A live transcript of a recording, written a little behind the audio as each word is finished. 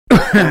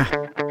Hi,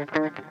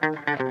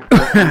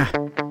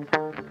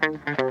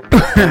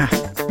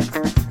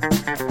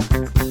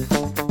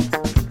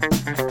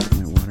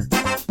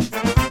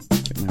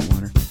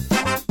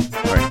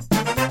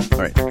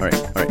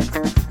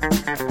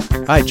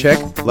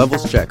 check.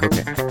 Levels check.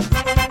 Okay.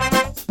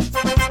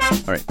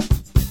 All right.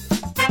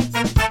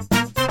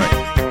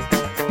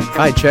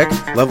 Hi, check.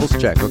 Levels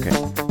check. Okay.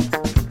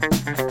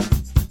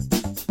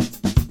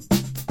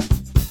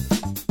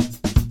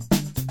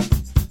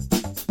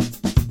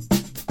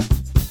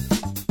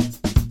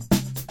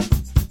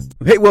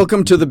 Hey,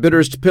 welcome to the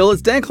Bitterest Pill.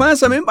 It's Dan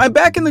Class. I'm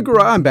back in the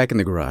garage. I'm back in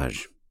the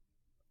garage.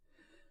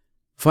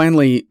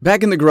 Finally,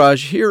 back in the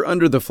garage here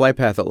under the flight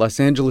path at Los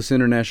Angeles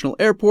International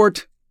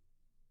Airport.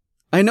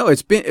 I know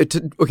it's been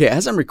okay.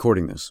 As I'm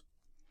recording this,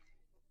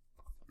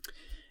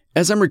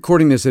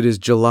 it is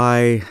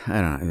July,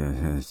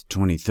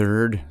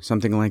 23rd,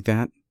 something like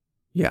that.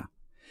 Yeah,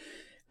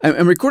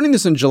 I'm recording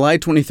this on July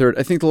 23rd.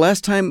 I think the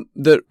last time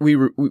that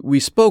we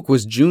spoke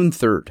was June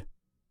 3rd.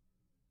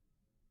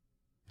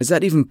 Is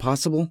that even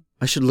possible?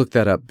 I should look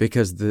that up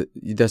because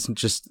it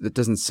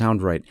doesn't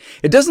sound right.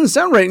 It doesn't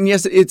sound right, and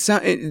yes, it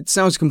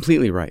sounds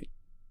completely right.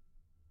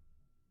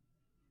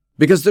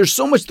 Because there's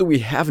so much that we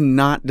have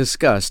not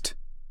discussed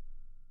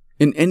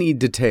in any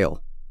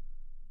detail.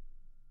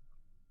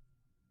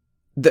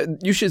 That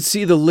you should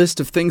see the list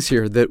of things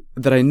here that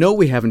I know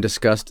we haven't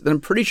discussed, that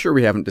I'm pretty sure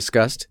we haven't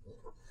discussed.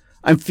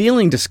 I'm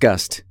feeling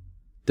disgust.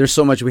 There's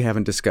so much we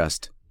haven't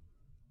discussed.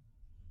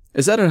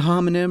 Is that a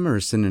homonym or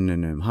a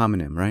synonym?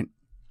 Homonym, right?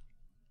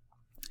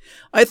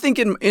 I think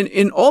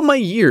in all my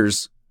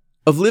years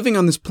of living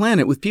on this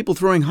planet with people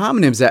throwing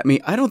homonyms at me,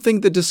 I don't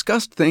think the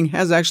disgust thing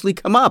has actually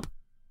come up.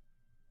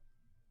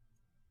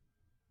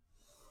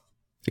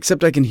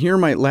 Except I can hear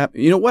my lap.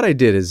 You know what I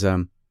did is,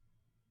 can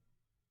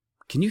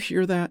you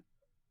hear that?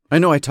 I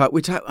know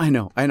I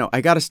know.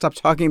 I got to stop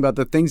talking about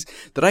the things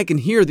that I can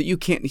hear that you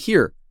can't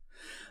hear.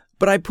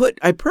 But I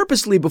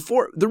purposely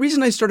the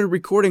reason I started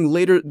recording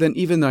later than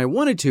even I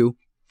wanted to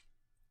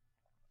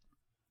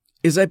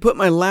is I put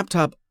my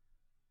laptop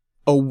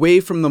away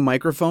from the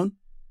microphone,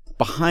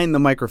 behind the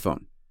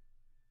microphone.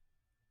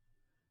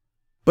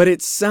 But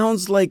it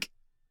sounds like,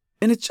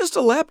 and it's just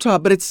a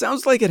laptop, but it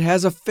sounds like it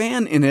has a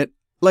fan in it,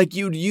 like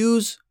you'd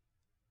use,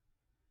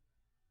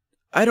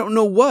 I don't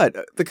know what,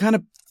 the kind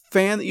of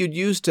fan that you'd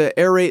use to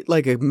aerate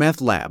like a meth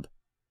lab.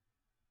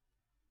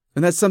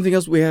 And that's something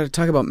else we had to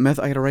talk about. Meth,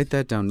 I got to write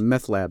that down.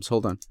 Meth labs,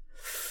 hold on.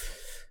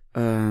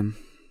 Oh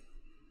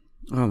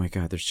my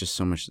God, there's just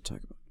so much to talk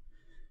about.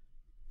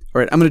 All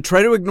right, I'm going to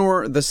try to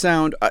ignore the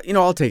sound.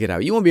 I'll take it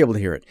out. You won't be able to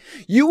hear it.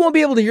 You won't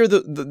be able to hear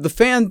the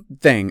fan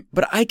thing,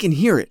 but I can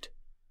hear it.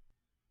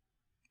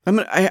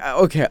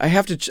 I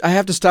have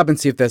to stop and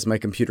see if that's my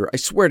computer. I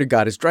swear to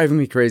God, it's driving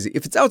me crazy.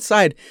 If it's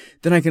outside,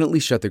 then I can at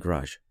least shut the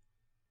garage.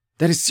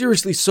 That is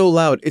seriously so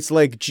loud. It's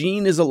like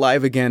Gene is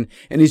alive again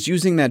and he's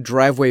using that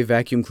driveway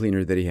vacuum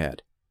cleaner that he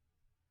had.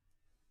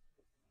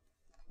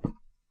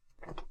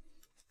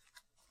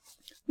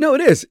 No,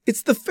 it is.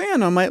 It's the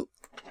fan on my...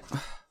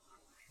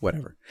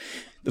 Whatever.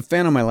 The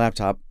fan on my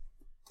laptop.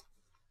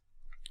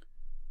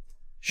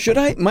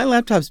 My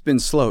laptop's been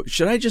slow.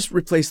 Should I just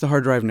replace the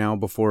hard drive now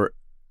before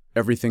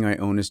everything I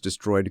own is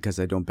destroyed because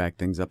I don't back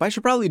things up? I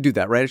should probably do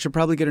that, right? I should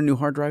probably get a new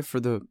hard drive for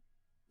the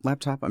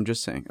laptop. I'm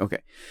just saying. Okay.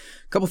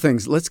 A couple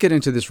things. Let's get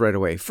into this right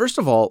away. First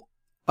of all,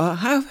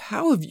 how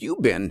have you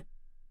been?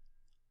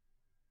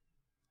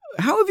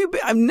 How have you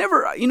been? I've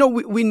never,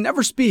 we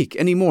never speak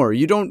anymore.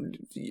 You don't,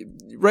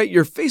 right?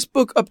 Your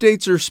Facebook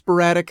updates are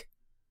sporadic.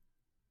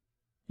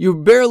 You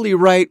barely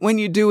write. When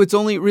you do, it's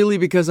only really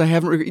because I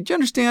haven't... Do you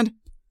understand?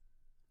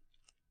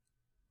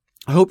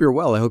 I hope you're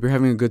well. I hope you're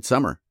having a good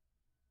summer.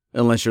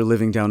 Unless you're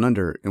living down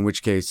under, in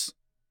which case...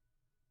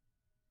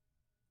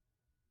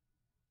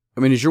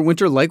 is your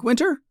winter like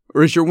winter?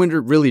 Or is your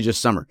winter really just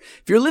summer?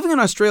 If you're living in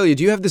Australia,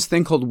 do you have this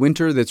thing called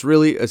winter that's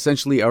really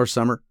essentially our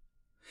summer?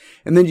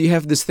 And then you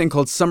have this thing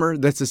called summer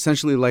that's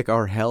essentially like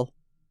our hell?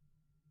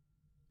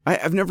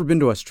 I've never been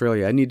to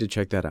Australia. I need to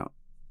check that out.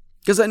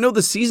 Because I know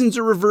the seasons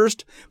are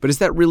reversed, but is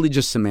that really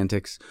just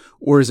semantics?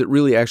 Or is it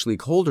really actually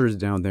colder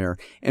down there?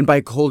 And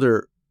by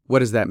colder, what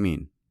does that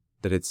mean?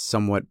 That it's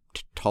somewhat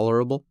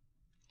tolerable?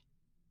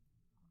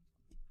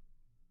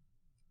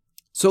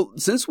 So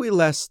since we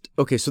last...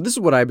 Okay, so this is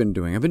what I've been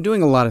doing. I've been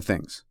doing a lot of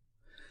things.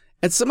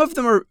 And some of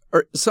them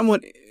are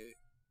somewhat...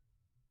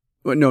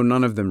 Well, no,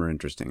 none of them are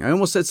interesting. I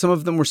almost said some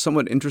of them were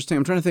somewhat interesting.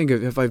 I'm trying to think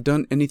of if I've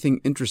done anything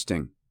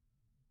interesting.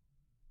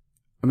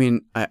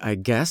 I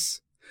guess...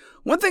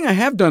 One thing I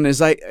have done is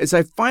I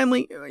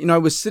finally, I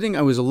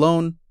was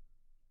alone.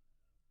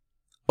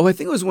 Oh, I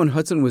think it was when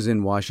Hudson was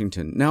in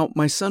Washington. Now,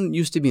 my son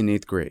used to be in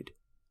 8th grade.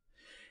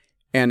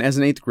 And as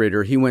an 8th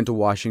grader, he went to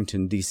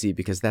Washington, D.C.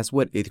 because that's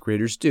what 8th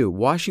graders do.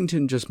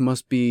 Washington just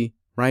must be,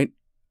 right?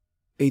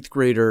 8th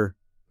grader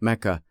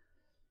Mecca.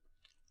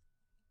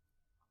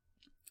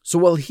 So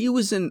while he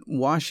was in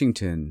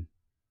Washington,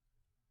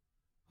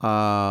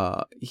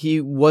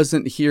 he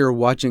wasn't here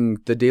watching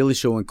The Daily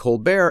Show and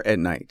Colbert at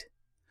night.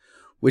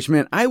 which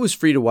meant I was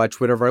free to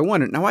watch whatever I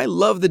wanted. Now, I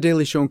love The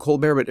Daily Show and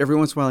Colbert, but every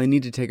once in a while I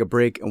need to take a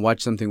break and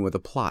watch something with a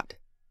plot.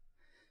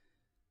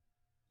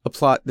 A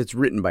plot that's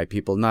written by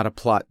people, not a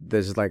plot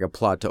that's like a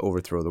plot to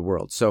overthrow the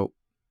world. So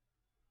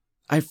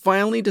I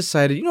finally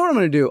decided, you know what I'm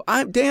going to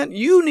do? Dan,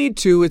 you need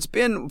to. It's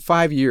been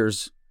 5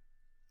 years.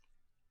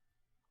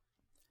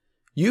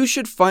 You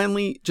should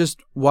finally just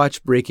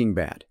watch Breaking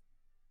Bad.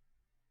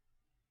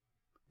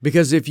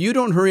 Because if you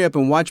don't hurry up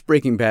and watch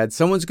Breaking Bad,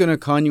 someone's going to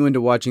con you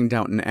into watching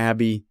Downton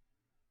Abbey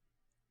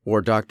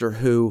or Doctor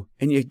Who,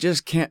 and you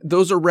just can't.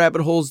 Those are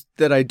rabbit holes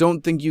that I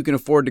don't think you can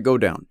afford to go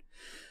down.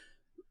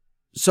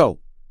 So,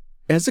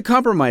 as a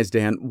compromise,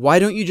 Dan, why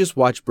don't you just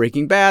watch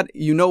Breaking Bad?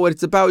 You know what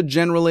it's about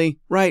generally,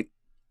 right?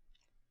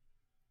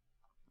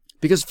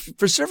 Because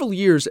for several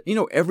years,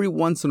 every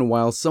once in a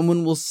while,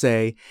 someone will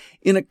say,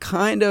 in a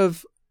kind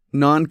of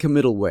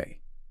non-committal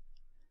way,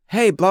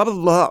 hey, blah,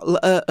 blah,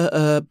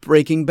 blah,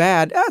 Breaking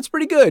Bad. It's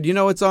pretty good.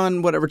 It's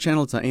on whatever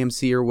channel. It's on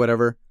AMC or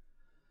whatever.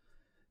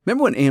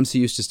 Remember when AMC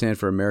used to stand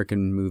for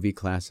American Movie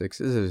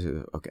Classics?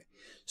 Okay.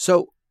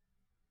 So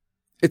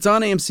it's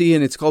on AMC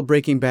and it's called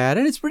Breaking Bad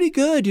and it's pretty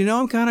good.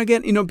 I'm kind of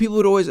getting, people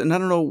would always, and I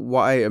don't know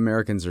why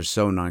Americans are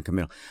so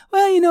non-committal.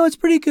 Well, it's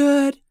pretty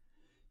good.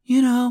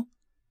 It's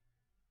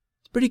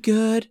pretty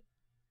good.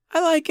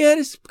 I like it.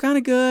 It's kind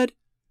of good.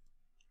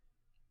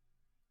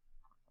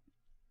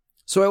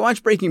 So I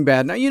watched Breaking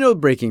Bad. Now, you know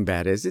what Breaking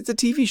Bad is. It's a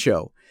TV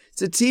show.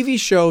 It's a TV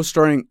show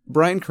starring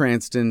Bryan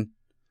Cranston.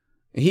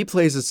 He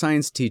plays a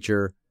science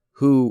teacher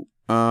who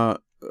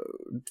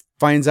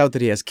finds out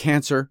that he has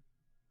cancer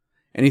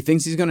and he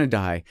thinks he's going to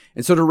die.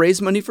 And so to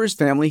raise money for his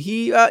family,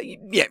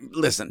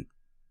 listen.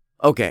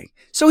 Okay.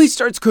 So he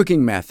starts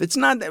cooking meth. It's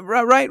not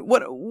right.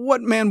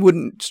 What man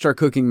wouldn't start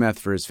cooking meth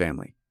for his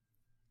family?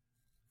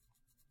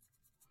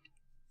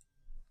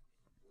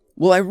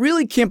 Well, I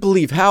really can't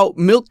believe how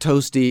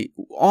milquetoasty,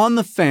 on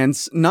the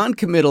fence,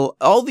 non-committal,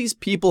 all these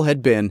people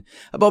had been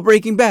about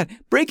Breaking Bad.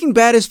 Breaking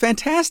Bad is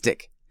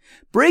fantastic.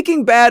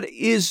 Breaking Bad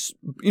is,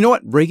 you know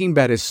what? Breaking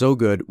Bad is so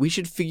good. We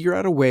should figure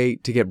out a way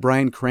to get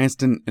Bryan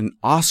Cranston an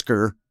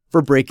Oscar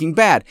for Breaking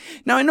Bad.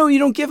 Now, I know you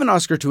don't give an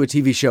Oscar to a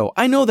TV show.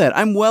 I know that.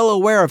 I'm well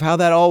aware of how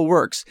that all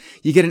works.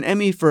 You get an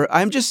Emmy for,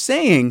 I'm just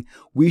saying,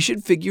 we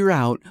should figure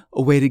out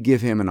a way to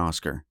give him an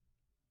Oscar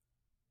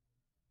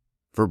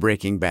for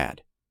Breaking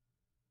Bad.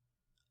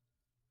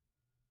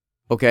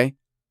 Okay?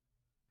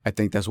 I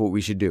think that's what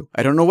we should do.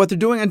 I don't know what they're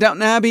doing on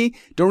Downton Abbey.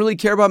 Don't really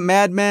care about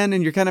Mad Men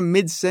and your kind of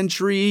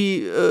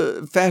mid-century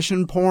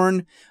fashion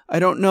porn. I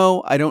don't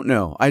know.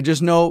 I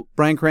just know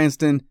Bryan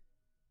Cranston,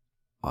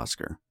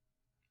 Oscar.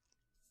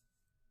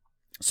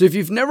 So if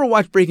you've never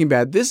watched Breaking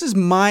Bad, this is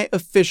my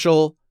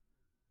official,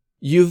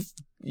 you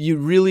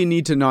really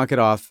need to knock it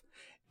off.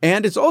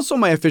 And it's also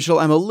my official,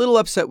 I'm a little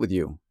upset with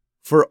you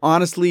for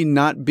honestly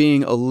not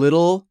being a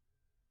little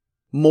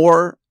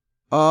more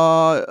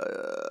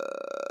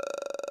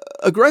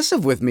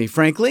aggressive with me,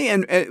 frankly,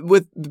 and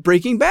with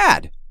Breaking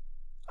Bad.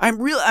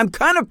 I'm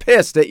kind of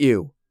pissed at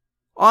you,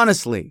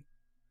 honestly.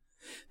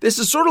 This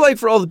is sort of like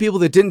for all the people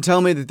that didn't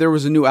tell me that there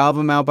was a new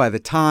album out by the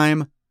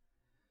time,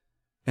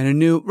 and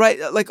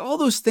like all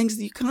those things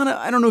that you kind of,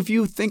 I don't know if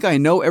you think I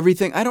know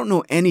everything. I don't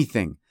know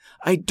anything.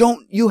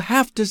 You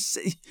have to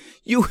say,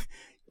 do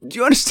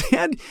you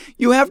understand?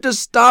 You have to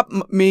stop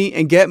me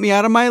and get me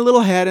out of my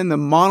little head and the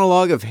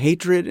monologue of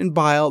hatred and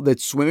bile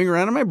that's swimming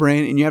around in my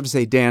brain. And you have to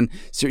say, Dan,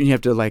 you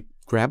have to like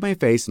grab my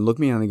face and look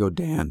me on and go,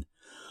 Dan,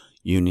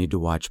 you need to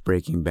watch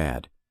Breaking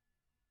Bad.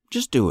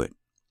 Just do it.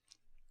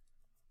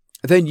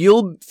 Then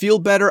you'll feel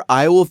better.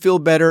 I will feel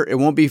better. It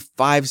won't be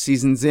 5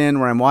 seasons in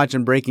where I'm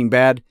watching Breaking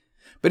Bad.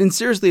 But in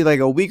seriously, like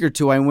a week or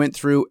two, I went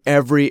through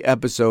every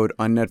episode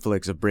on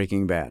Netflix of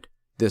Breaking Bad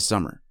this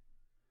summer.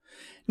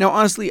 Now,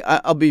 honestly,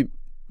 I'll be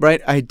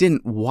right. I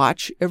didn't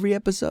watch every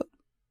episode.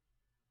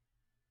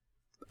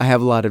 I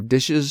have a lot of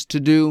dishes to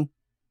do.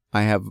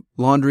 I have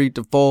laundry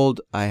to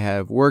fold. I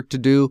have work to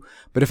do.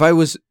 But if I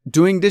was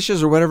doing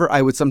dishes or whatever,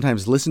 I would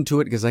sometimes listen to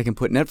it because I can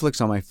put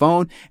Netflix on my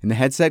phone and the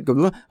headset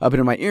go up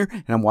into my ear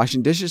and I'm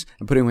washing dishes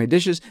and putting away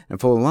dishes and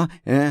folding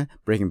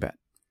Breaking Bad.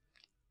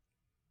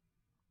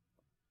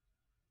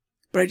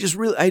 But I just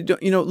really, I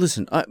don't,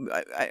 listen,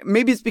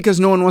 maybe it's because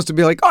no one wants to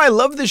be like, oh, I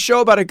love this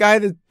show about a guy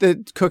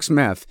that cooks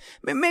meth.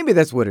 Maybe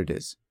that's what it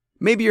is.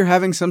 Maybe you're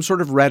having some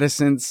sort of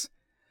reticence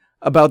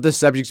about the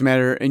subject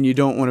matter and you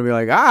don't want to be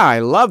like, I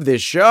love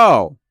this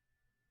show.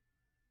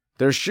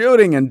 They're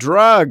shooting and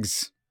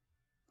drugs.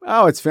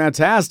 Oh, it's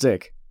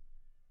fantastic.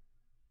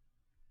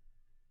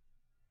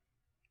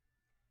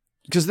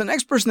 Because the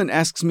next person that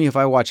asks me if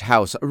I watch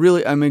House,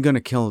 really, I'm going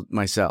to kill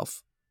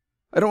myself.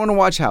 I don't want to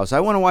watch House. I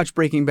want to watch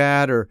Breaking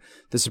Bad or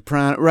The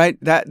Sopranos, right?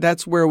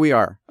 That's where we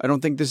are. I don't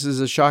think this is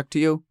a shock to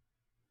you.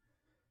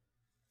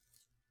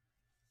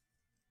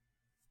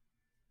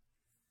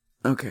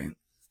 Okay.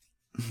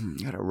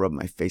 Gotta rub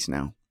my face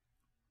now.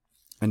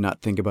 And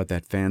not think about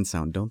that fan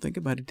sound. Don't think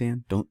about it,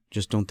 Dan. Don't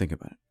think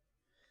about it.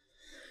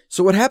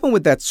 So what happened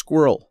with that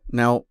squirrel?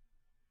 Now,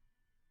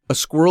 a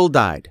squirrel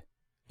died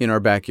in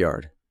our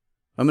backyard.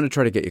 I'm going to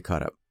try to get you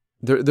caught up.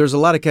 There's a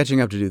lot of catching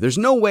up to do. There's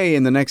no way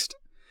in the next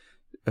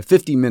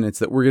 50 minutes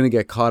that we're going to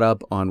get caught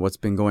up on what's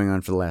been going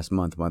on for the last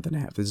month and a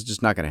half. This is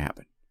just not going to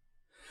happen.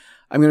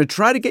 I'm going to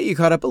try to get you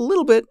caught up a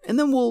little bit, and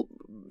then we'll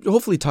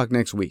hopefully talk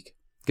next week,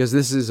 because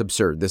this is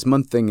absurd. This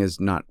month thing is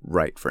not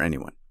right for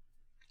anyone.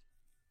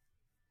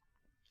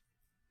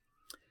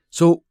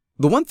 So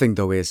the one thing,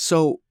 though, is,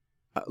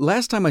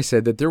 last time I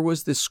said that there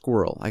was this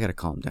squirrel. I got to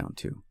calm down,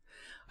 too.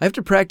 I have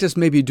to practice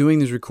maybe doing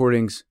these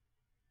recordings.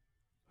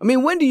 I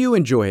mean, when do you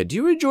enjoy it? Do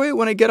you enjoy it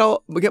when I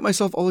get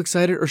myself all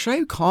excited? Or should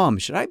I calm?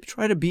 Should I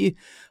try to be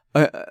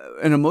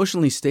an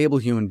emotionally stable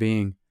human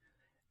being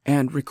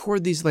and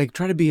record these,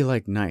 try to be,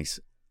 nice?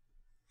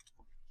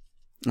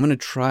 I'm going to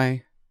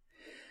try,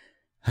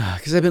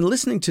 because I've been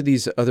listening to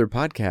these other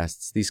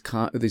podcasts,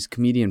 these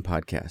comedian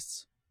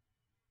podcasts.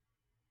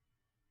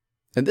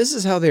 And this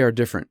is how they are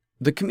different.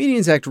 The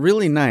comedians act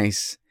really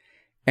nice,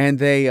 and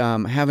they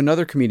have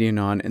another comedian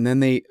on, and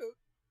then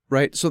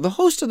right? So the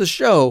host of the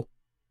show,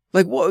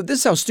 whoa, this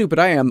is how stupid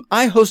I am.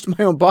 I host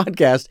my own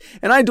podcast,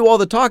 and I do all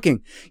the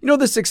talking. You know,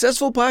 the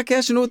successful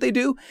podcasts, you know what they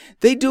do?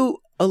 They do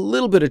a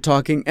little bit of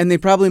talking, and they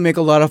probably make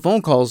a lot of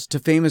phone calls to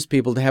famous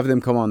people to have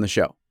them come on the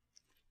show.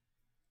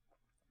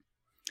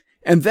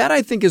 And that,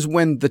 I think, is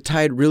when the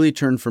tide really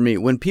turned for me.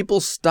 When people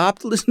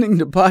stopped listening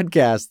to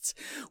podcasts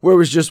where it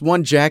was just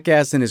one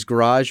jackass in his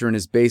garage or in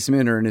his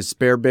basement or in his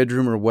spare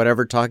bedroom or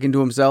whatever, talking to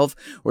himself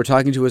or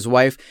talking to his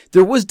wife.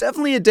 There was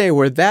definitely a day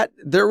where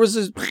there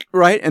was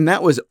right, and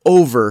that was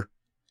over.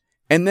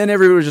 And then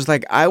everybody was just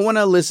like, I want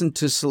to listen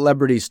to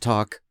celebrities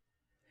talk,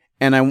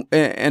 and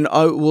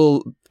I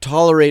will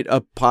tolerate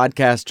a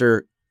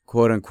podcaster,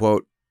 quote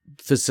unquote,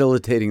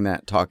 facilitating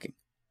that talking.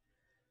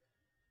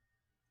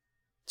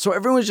 So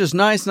everyone's just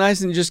nice,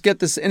 and you just get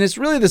this. And it's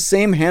really the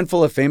same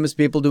handful of famous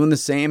people doing the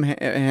same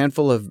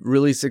handful of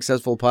really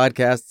successful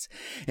podcasts.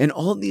 And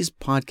all these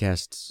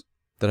podcasts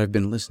that I've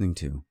been listening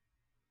to,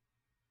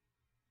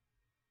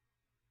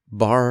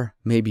 bar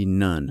maybe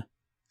none,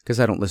 because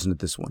I don't listen to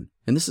this one.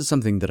 And this is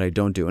something that I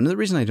don't do. And the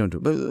reason I don't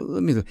do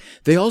it,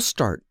 they all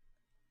start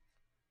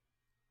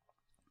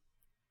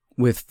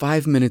with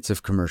 5 minutes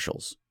of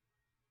commercials.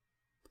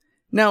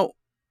 Now,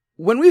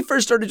 when we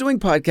first started doing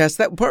podcasts,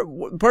 that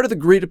part of the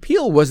great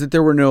appeal was that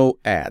there were no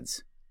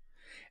ads.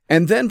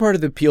 And then part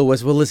of the appeal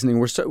was,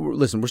 we're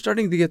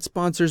starting to get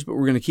sponsors, but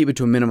we're going to keep it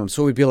to a minimum.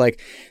 So we'd be like,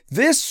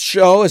 this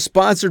show is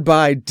sponsored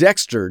by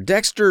Dexter.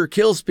 Dexter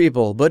kills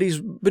people, but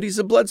he's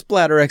a blood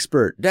splatter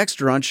expert.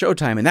 Dexter on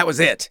Showtime, and that was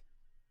it.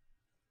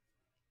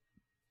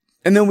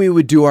 And then we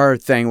would do our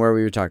thing where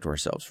we would talk to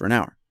ourselves for an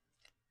hour.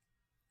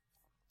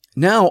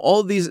 Now,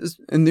 all these,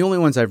 and the only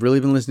ones I've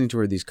really been listening to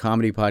are these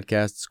comedy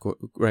podcasts,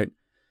 right?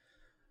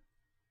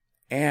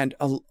 And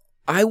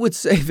I would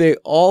say they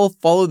all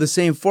follow the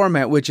same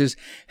format, which is,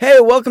 hey,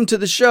 welcome to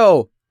the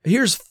show.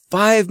 Here's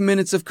 5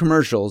 minutes of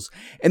commercials,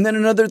 and then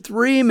another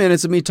 3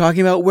 minutes of me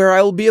talking about where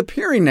I will be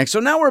appearing next. So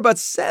now we're about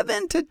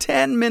 7 to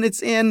 10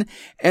 minutes in,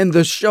 and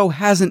the show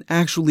hasn't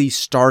actually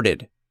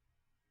started.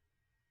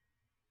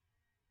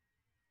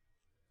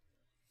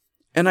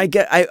 And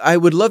I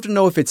would love to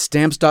know if it's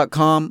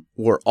Stamps.com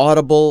or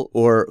Audible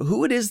or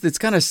who it is that's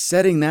kind of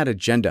setting that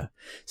agenda,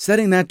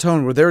 setting that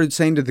tone where they're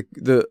saying to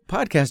the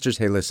podcasters,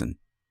 hey, listen,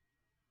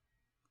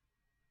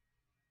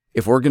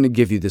 if we're going to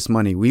give you this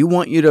money, we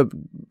want you to,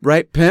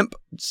 right, pimp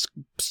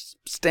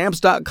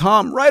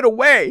Stamps.com right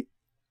away.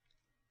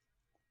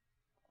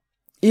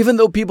 Even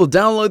though people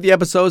download the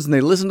episodes and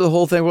they listen to the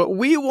whole thing, well,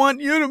 we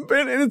want you to,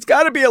 and it's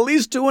got to be at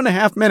least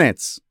 2.5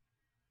 minutes.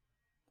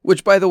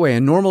 Which, by the way,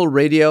 a normal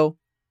radio,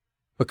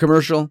 a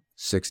commercial,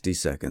 60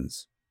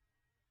 seconds.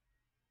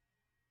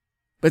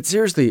 But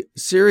seriously,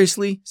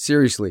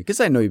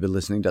 because I know you've been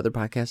listening to other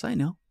podcasts. I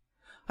know.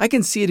 I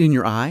can see it in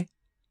your eye.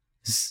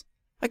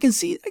 I can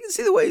see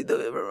the way,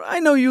 I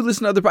know you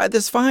listen to other podcasts.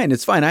 That's fine.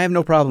 It's fine. I have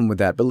no problem with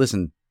that. But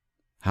listen,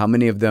 how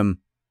many of them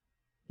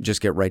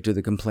just get right to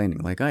the complaining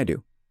like I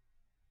do?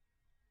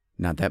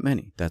 Not that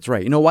many. That's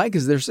right. You know why?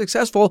 Because they're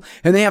successful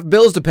and they have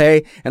bills to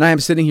pay, and I am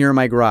sitting here in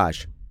my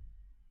garage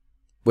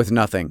with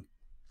nothing.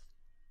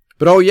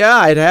 But oh yeah,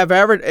 I'd have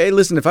average. Hey,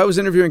 listen, if I was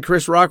interviewing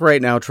Chris Rock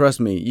right now,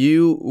 trust me,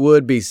 you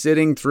would be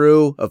sitting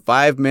through a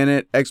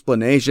 5-minute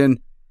explanation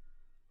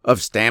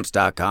of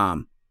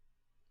Stamps.com.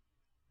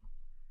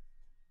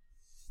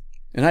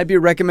 And I'd be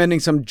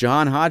recommending some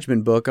John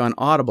Hodgman book on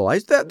Audible.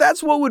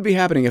 That's what would be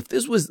happening if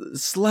this was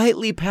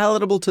slightly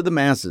palatable to the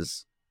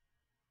masses.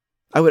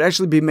 I would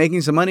actually be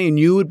making some money, and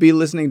you would be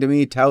listening to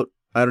me tout,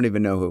 I don't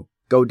even know who,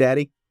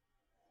 GoDaddy?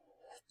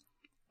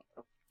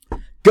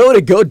 Go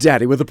to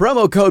GoDaddy with the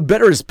promo code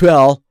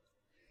BetterAsPal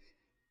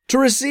to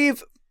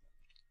receive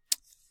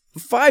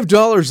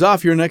 $5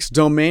 off your next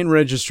domain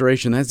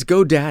registration. That's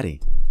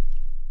GoDaddy.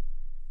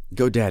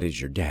 GoDaddy's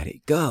your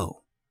daddy.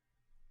 Go.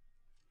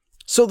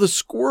 So the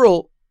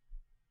squirrel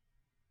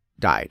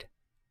died.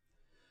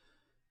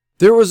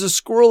 There was a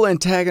squirrel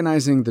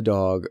antagonizing the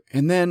dog,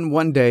 and then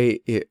one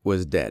day it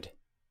was dead.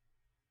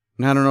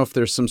 And I don't know if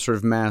there's some sort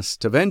of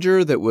masked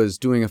avenger that was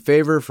doing a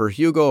favor for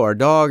Hugo, our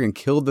dog, and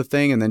killed the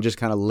thing and then just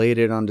kind of laid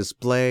it on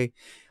display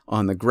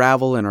on the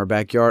gravel in our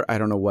backyard. I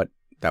don't know what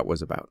that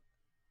was about.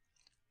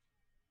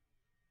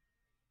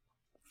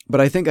 But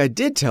I think I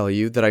did tell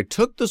you that I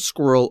took the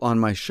squirrel on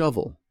my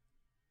shovel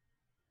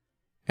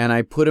and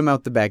I put him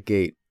out the back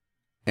gate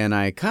and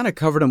I kind of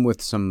covered him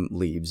with some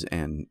leaves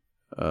and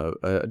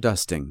a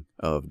dusting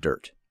of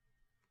dirt.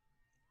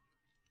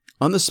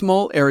 On the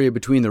small area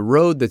between the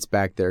road that's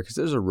back there, because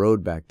there's a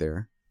road back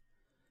there,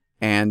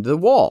 and the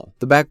wall,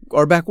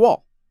 our back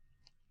wall.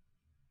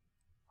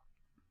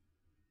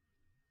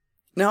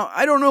 Now,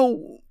 I don't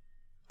know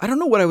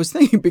what I was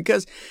thinking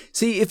because,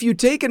 see, if you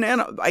take an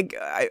animal,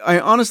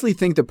 I honestly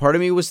think that part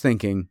of me was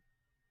thinking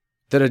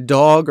that a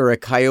dog or a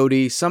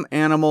coyote, some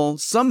animal,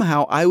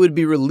 somehow I would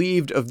be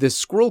relieved of this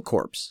squirrel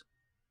corpse.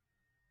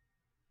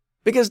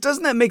 Because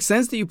doesn't that make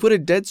sense that you put a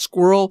dead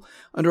squirrel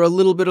under a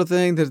little bit of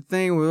thing, blah,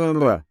 blah,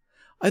 blah.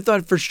 I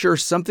thought for sure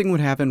something would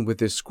happen with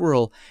this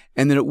squirrel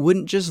and that it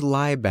wouldn't just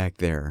lie back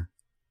there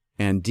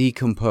and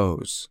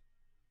decompose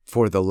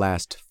for the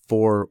last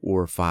 4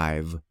 or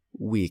 5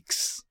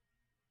 weeks.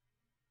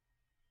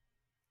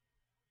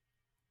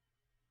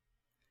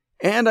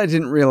 And I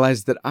didn't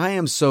realize that I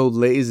am so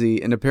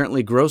lazy and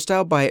apparently grossed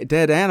out by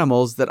dead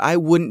animals that I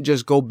wouldn't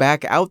just go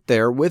back out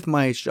there with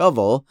my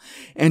shovel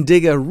and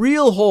dig a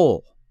real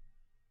hole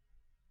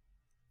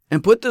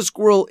and put the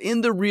squirrel in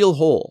the real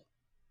hole.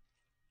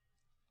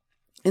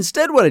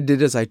 Instead, what I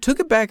did is I took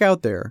it back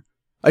out there.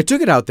 I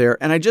took it out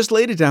there and I just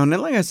laid it down.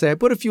 And like I say, I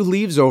put a few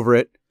leaves over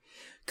it,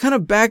 kind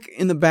of back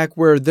in the back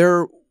where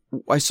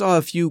I saw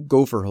a few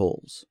gopher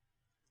holes.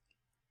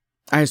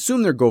 I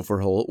assume they're gopher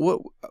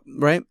hole,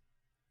 right?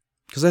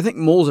 Because I think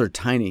moles are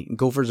tiny and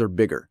gophers are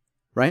bigger,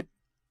 right?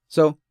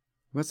 So,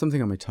 I've got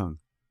something on my tongue.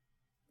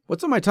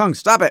 What's on my tongue?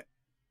 Stop it!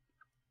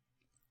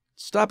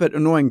 Stop it,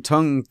 annoying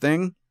tongue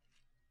thing.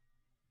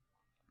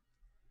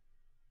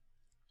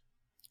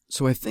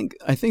 So I think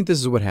this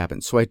is what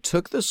happened. So I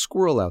took the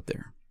squirrel out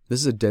there. This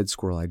is a dead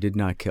squirrel I did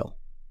not kill.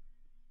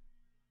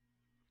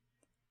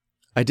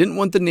 I didn't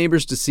want the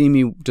neighbors to see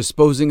me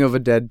disposing of a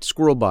dead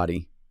squirrel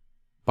body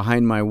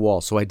behind my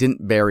wall, so I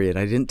didn't bury it.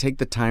 I didn't take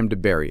the time to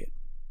bury it.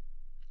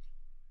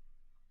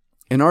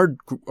 And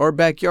our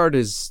backyard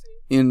is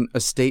in a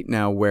state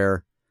now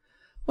where,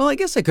 well, I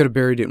guess I could have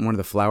buried it in one of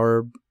the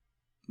flower,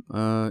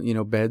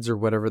 beds or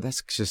whatever.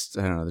 That's just,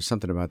 I don't know, there's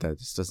something about that.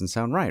 This doesn't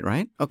sound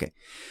right? Okay.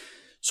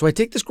 So I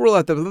take the squirrel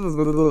out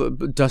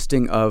the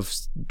dusting of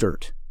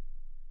dirt.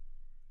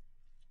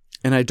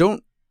 And I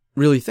don't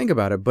really think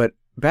about it, but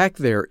back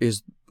there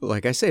is,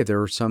 like I say,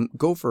 there are some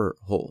gopher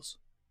holes.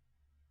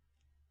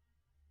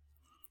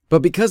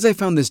 But because I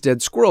found this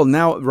dead squirrel,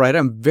 now, right,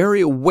 I'm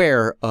very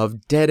aware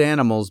of dead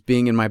animals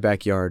being in my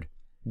backyard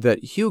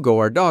that Hugo,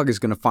 our dog, is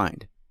going to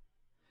find.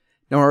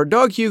 Now, our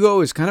dog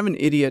Hugo is kind of an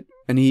idiot,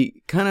 and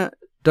he kind of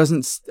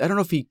doesn't, I don't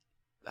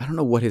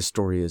know what his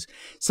story is.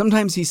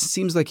 Sometimes he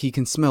seems like he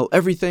can smell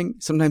everything.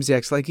 Sometimes he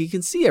acts like he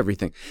can see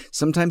everything.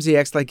 Sometimes he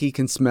acts like he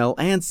can smell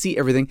and see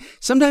everything.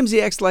 Sometimes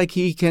he acts like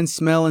he can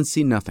smell and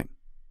see nothing.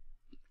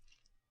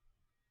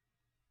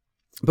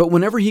 But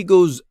whenever he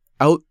goes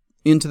out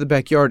into the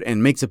backyard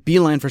and makes a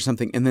beeline for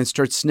something and then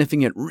starts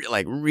sniffing it,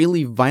 like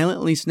really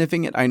violently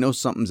sniffing it, I know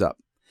something's up.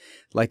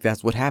 Like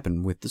that's what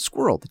happened with the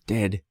squirrel, the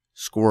dead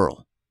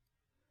squirrel.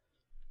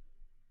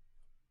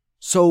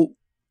 So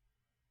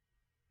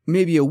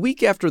maybe a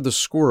week after the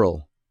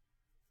squirrel,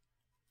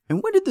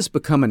 and when did this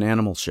become an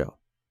animal show?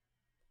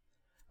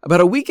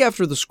 About a week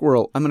after the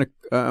squirrel, I'm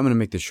gonna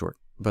make this short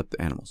about the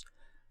animals.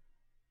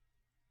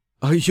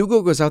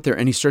 Hugo goes out there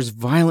and he starts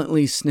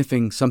violently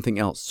sniffing something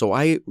else. So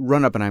I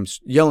run up and I'm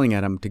yelling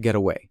at him to get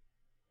away.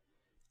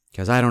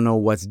 Because I don't know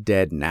what's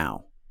dead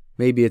now.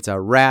 Maybe it's a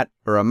rat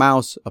or a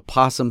mouse, a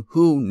possum.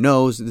 Who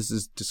knows? This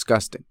is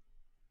disgusting.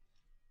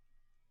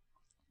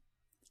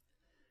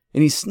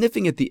 And he's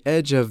sniffing at the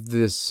edge of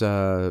this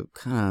kind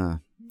of,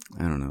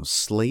 I don't know,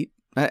 slate.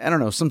 I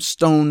don't know, some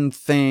stone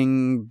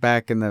thing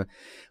back in the...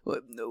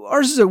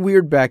 Ours is a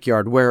weird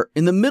backyard where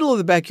in the middle of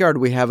the backyard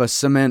we have a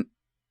cement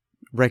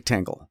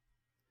rectangle.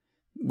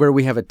 Where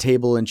we have a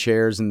table and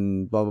chairs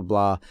and blah, blah,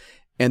 blah.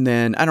 And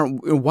then, I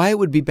don't know why it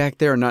would be back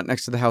there and not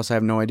next to the house. I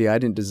have no idea. I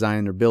didn't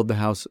design or build the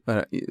house.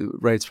 Right,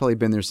 it's probably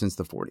been there since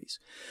the 40s.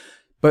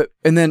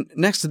 And then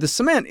next to the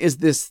cement is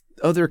this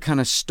other kind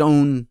of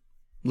stone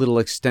little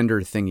extender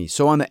thingy.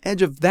 So on the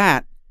edge of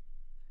that,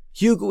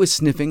 Hugo is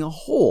sniffing a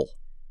hole.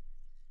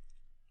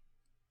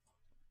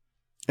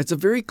 It's a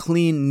very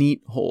clean,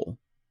 neat hole.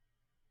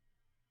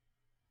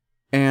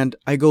 And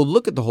I go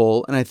look at the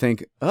hole and I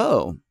think,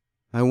 oh,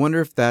 I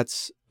wonder if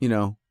that's,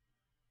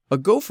 a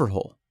gopher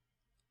hole.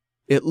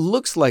 It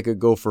looks like a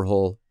gopher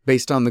hole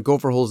based on the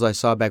gopher holes I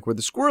saw back where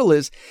the squirrel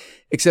is,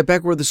 except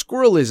back where the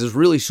squirrel is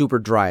really super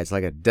dry. It's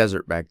like a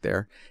desert back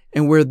there.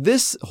 And where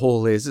this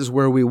hole is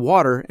where we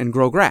water and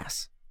grow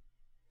grass.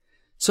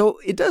 So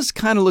it does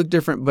kind of look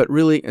different, but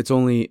really it's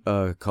only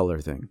a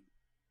color thing.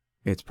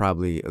 It's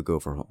probably a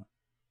gopher hole.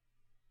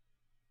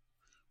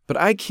 But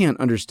I can't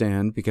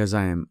understand, because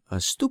I am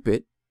a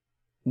stupid,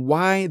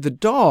 why the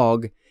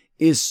dog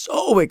is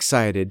so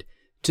excited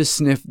to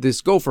sniff this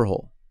gopher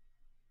hole.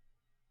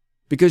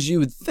 Because you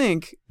would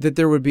think that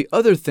there would be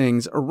other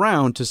things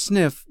around to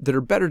sniff that are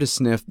better to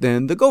sniff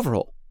than the gopher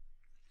hole.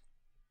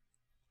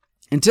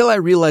 until I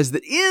realized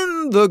that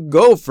in the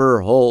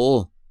gopher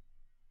hole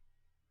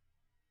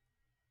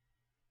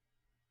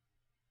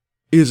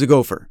is a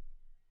gopher.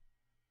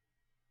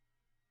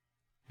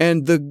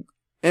 And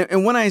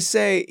when I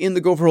say in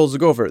the gopher hole is a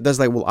gopher, that's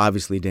like, well,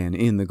 obviously, Dan,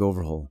 in the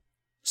gopher hole.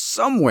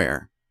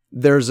 Somewhere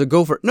there's a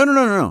gopher. No.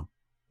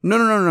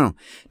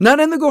 Not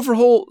in the gopher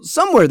hole.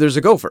 Somewhere there's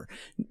a gopher.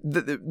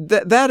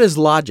 That is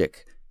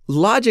logic.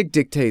 Logic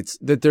dictates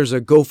that there's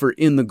a gopher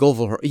in the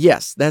gopher hole.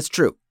 Yes, that's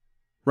true.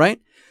 Right?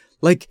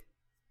 Like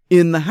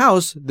in the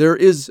house, there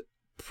is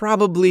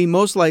probably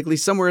most likely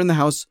somewhere in the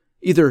house,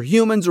 either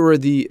humans or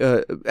the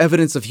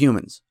evidence of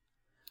humans.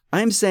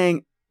 I'm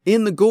saying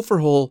in the gopher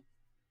hole,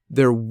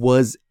 there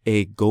was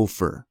a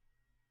gopher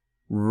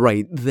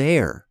right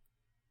there.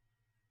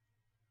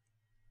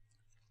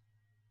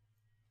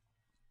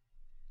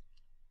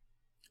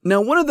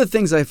 Now, one of the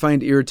things I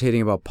find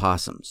irritating about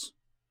possums,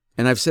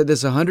 and I've said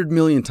this 100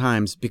 million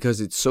times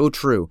because it's so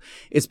true,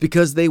 it's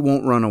because they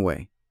won't run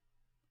away.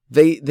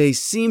 They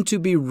seem to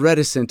be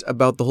reticent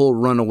about the whole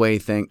runaway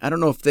thing. I don't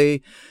know if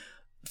they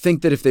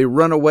think that if they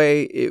run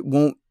away, it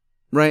won't,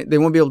 right? They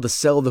won't be able to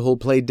sell the whole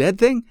play dead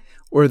thing,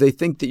 or they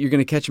think that you're going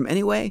to catch them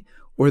anyway,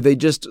 or they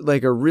just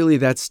like are really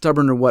that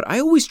stubborn or what. I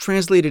always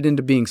translate it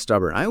into being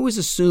stubborn. I always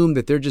assume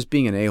that they're just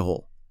being an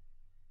a-hole.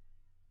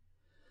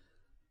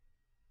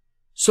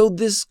 So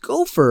this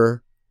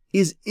gopher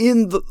is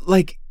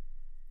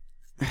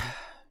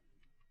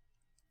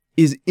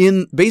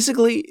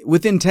basically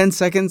within 10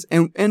 seconds,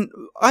 and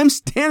I'm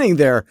standing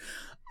there,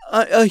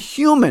 a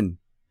human.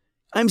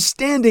 I'm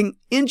standing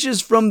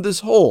inches from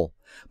this hole.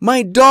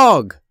 My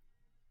dog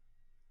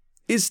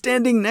is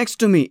standing next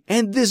to me,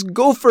 and this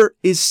gopher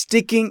is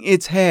sticking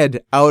its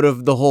head out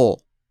of the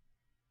hole.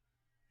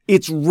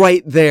 It's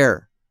right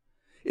there.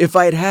 If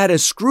I'd had a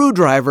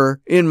screwdriver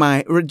in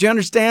my, do you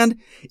understand?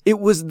 It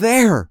was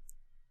there.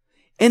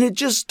 And it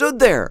just stood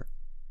there.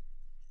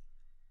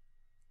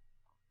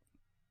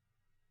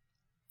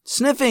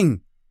 Sniffing.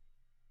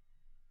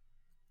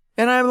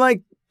 And I'm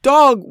like,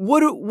 dog,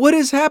 what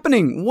is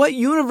happening? What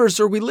universe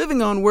are we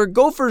living on where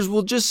gophers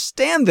will just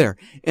stand there?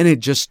 And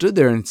it just stood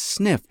there and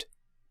sniffed.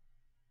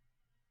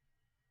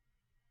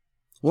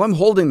 Well, I'm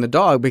holding the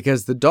dog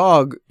because the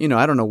dog,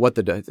 I don't know what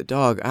the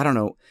dog, I don't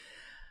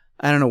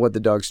know what the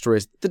dog's story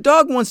is. The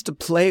dog wants to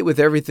play with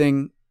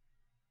everything.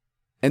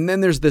 And then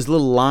there's this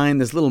little line,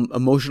 this little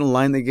emotional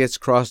line that gets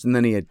crossed, and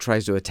then he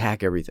tries to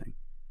attack everything.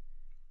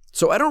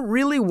 So I don't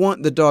really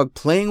want the dog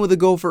playing with a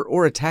gopher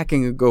or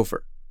attacking a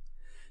gopher.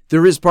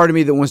 There is part of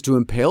me that wants to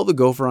impale the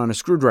gopher on a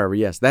screwdriver.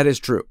 Yes, that is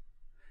true.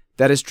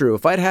 That is true.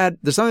 If I'd had,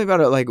 there's something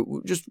about it, like,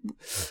 just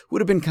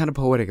would have been kind of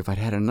poetic if I'd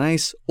had a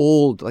nice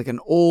old,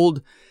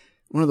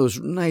 one of those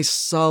nice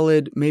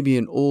solid, maybe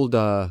an old,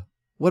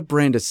 what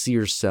brand does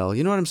Sears sell?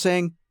 You know what I'm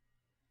saying?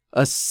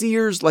 A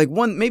Sears, like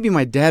one, maybe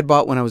my dad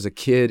bought when I was a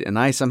kid and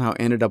I somehow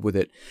ended up with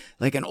it.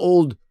 Like an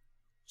old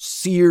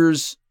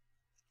Sears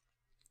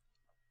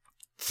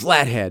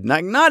flathead.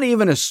 Not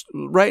even a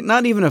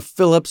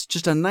Phillips,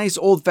 just a nice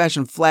old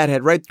fashioned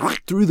flathead right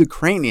through the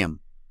cranium.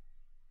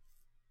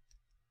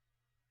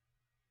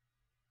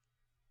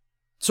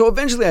 So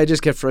eventually I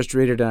just get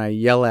frustrated and I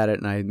yell at it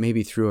and I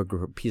maybe threw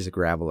a piece of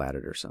gravel at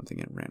it or something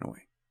and it ran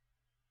away.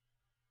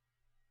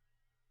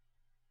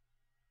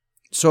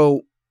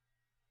 So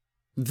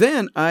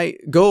then I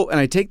go and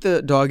I take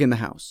the dog in the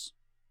house.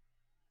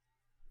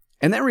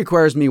 And that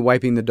requires me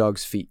wiping the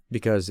dog's feet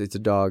because it's a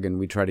dog and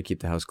we try to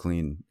keep the house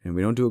clean and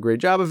we don't do a great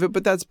job of it,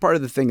 but that's part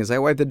of the thing is I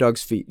wipe the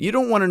dog's feet. You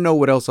don't want to know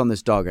what else on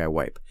this dog I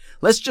wipe.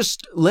 Let's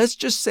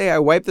just say I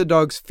wipe the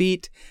dog's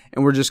feet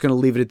and we're just going to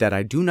leave it at that.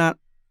 I do not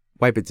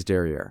wipe its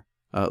derriere.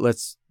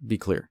 Let's be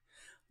clear.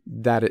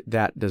 That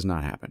does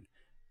not happen.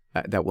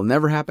 That will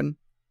never happen.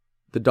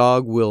 The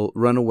dog will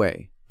run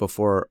away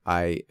before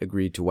I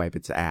agree to wipe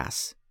its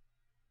ass.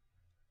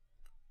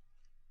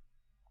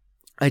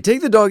 I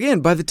take the dog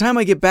in. By the time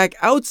I get back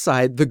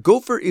outside, the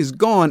gopher is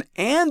gone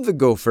and the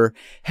gopher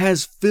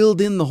has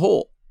filled in the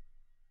hole.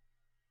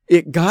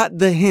 It got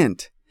the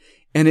hint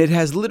and it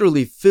has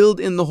literally filled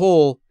in the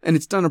hole and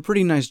it's done a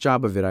pretty nice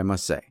job of it, I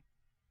must say.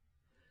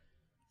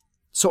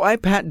 So I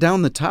pat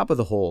down the top of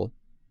the hole,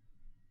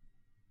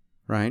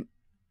 right?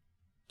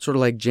 Sort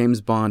of like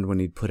James Bond when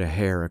he'd put a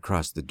hair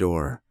across the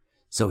door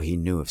so he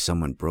knew if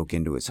someone broke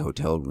into his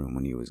hotel room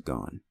when he was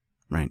gone,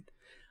 right?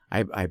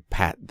 I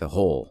pat the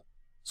hole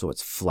so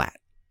it's flat,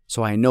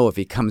 so I know if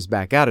he comes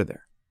back out of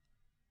there.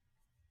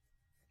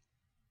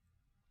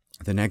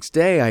 The next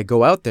day I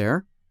go out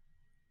there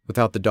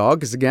without the dog,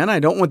 because again, I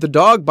don't want the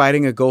dog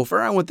biting a gopher.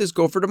 I want this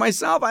gopher to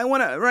myself. I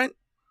want to, right?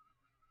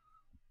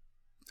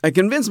 I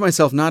convince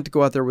myself not to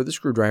go out there with a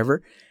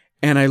screwdriver,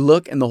 and I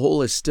look, and the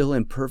hole is still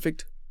in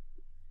perfect,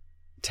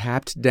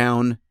 tapped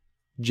down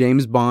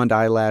James Bond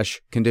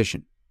eyelash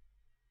condition.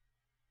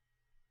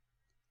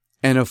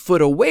 And a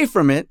foot away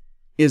from it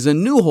is a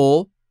new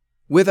hole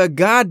with a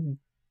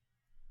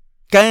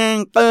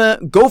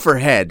gopher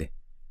head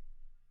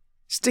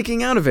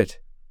sticking out of it.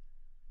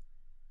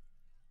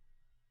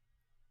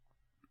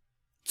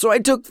 So I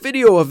took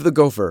video of the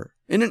gopher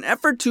in an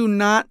effort to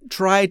not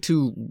try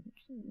to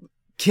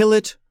kill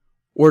it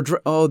or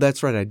oh,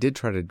 that's right. I did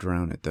try to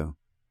drown it though.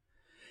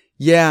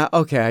 Yeah,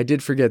 okay, I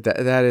did forget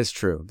that. That is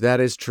true. That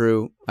is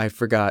true. I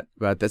forgot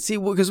about that. See,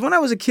 because when I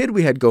was a kid,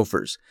 we had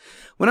gophers.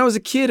 When I was a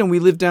kid and we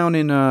lived down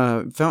in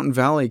Fountain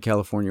Valley,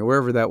 California,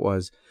 wherever that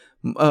was,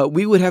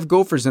 we would have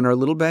gophers in our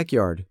little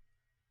backyard.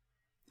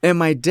 And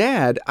my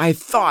dad, I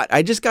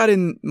just got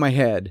in my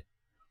head,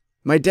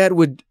 my dad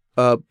would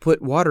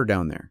put water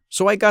down there.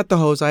 So I got the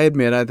hose. I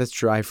admit that's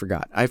true. I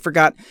forgot.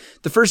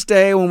 The first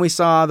day when we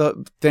saw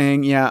the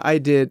thing. Yeah, I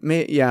did.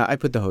 Yeah, I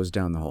put the hose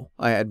down the hole.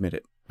 I admit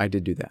it. I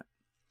did do that.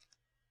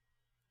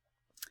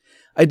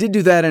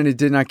 And it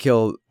did not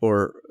kill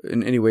or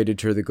in any way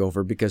deter the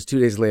gopher because 2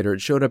 days later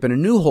it showed up in a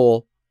new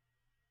hole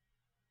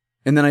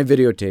and then I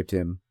videotaped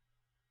him.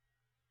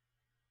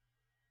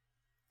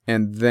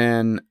 And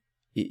then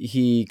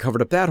he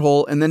covered up that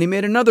hole and then he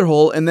made another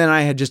hole and then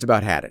I had just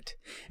about had it.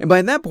 And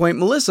by that point,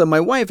 Melissa, my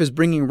wife, is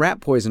bringing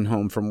rat poison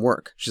home from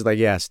work. She's like,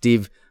 yeah,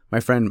 Steve, my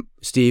friend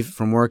Steve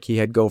from work, he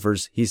had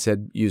gophers. He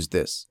said, use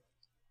this.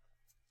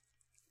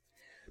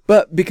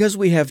 But because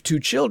we have 2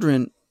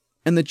 children,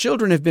 and the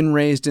children have been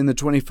raised in the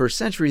 21st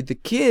century, the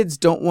kids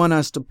don't want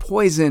us to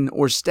poison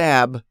or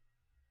stab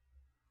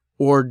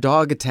or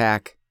dog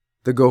attack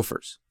the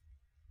gophers.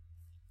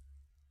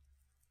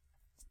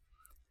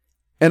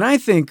 And I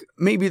think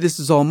maybe this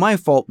is all my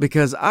fault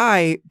because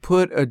I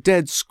put a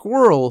dead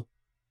squirrel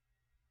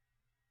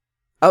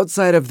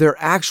outside of their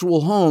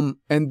actual home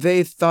and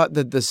they thought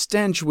that the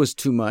stench was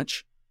too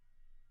much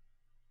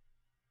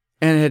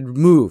and had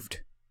moved.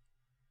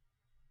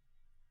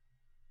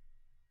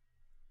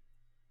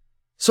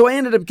 So I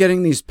ended up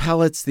getting these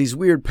pellets, these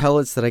weird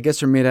pellets that I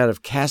guess are made out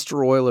of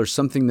castor oil or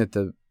something that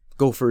the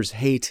gophers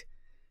hate.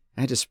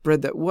 I had to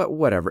spread that,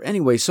 whatever.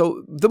 Anyway,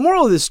 so the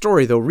moral of this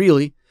story, though,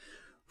 really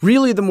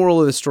the moral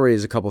of the story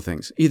is a couple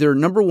things. Either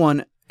number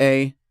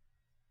 1A,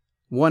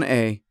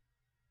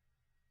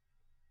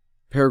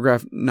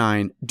 paragraph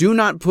 9, do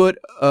not put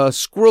a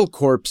squirrel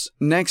corpse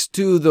next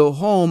to the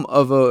home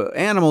of an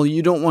animal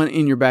you don't want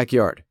in your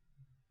backyard.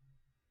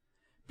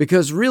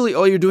 Because really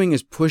all you're doing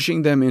is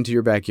pushing them into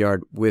your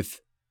backyard with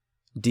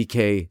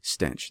decay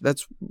stench.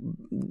 That's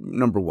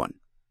number 1.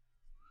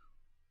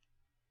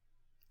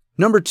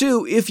 Number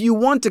 2, if you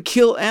want to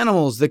kill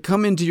animals that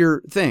come into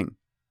your thing,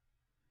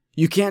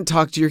 you can't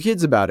talk to your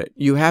kids about it.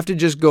 You have to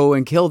just go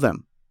and kill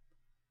them.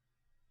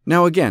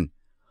 Now again,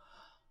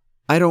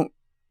 I don't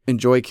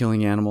enjoy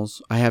killing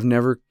animals. I'm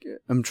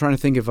trying to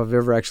think if I've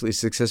ever actually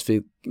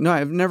successfully, no,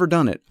 I've never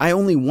done it. I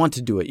only want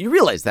to do it. You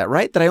realize that,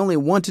 right? That I only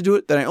want to do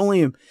it, that I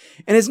only am.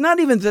 And it's not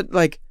even that,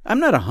 like,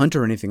 I'm not a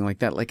hunter or anything like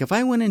that. Like, if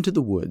I went into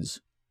the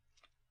woods,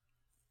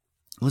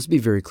 let's be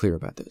very clear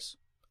about this.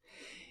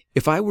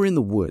 If I were in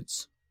the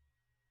woods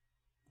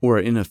or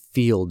in a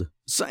field,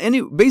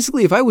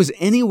 basically, if I was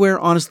anywhere,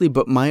 honestly,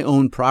 but my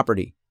own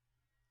property,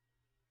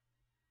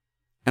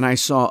 and I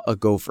saw a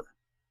gopher,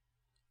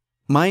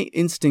 my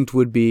instinct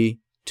would be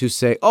to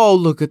say, oh,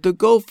 look at the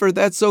gopher.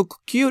 That's so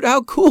cute.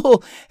 How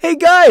cool. Hey,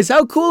 guys,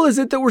 how cool is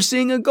it that we're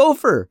seeing a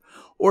gopher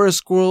or a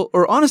squirrel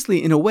or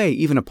honestly, in a way,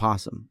 even a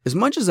possum? As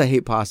much as I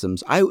hate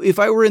possums, if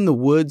I were in the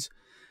woods,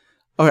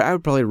 I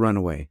would probably run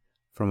away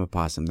from a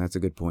possum. That's a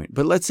good point.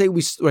 But let's say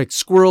we like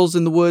squirrels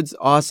in the woods.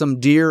 Awesome.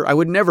 Deer. I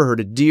would never hurt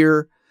a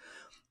deer.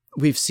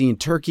 We've seen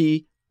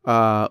turkey.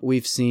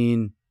 We've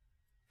seen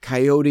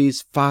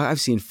coyotes,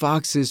 I've seen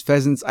foxes,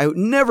 pheasants. I would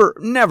never.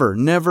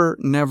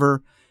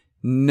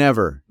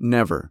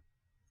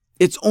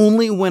 It's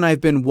only when I've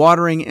been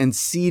watering and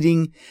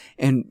seeding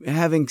and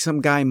having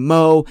some guy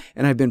mow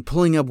and I've been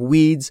pulling up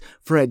weeds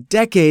for a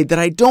decade that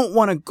I don't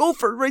want to go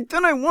for it. Right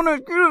then I want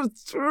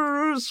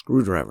a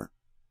screwdriver.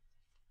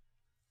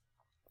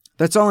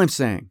 That's all I'm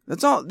saying.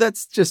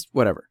 That's just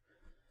whatever.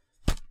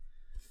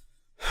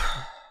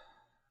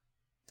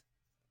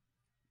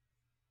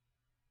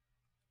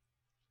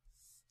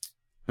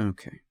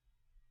 Okay.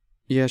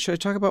 Yeah, should I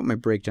talk about my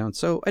breakdown?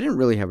 So, I didn't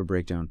really have a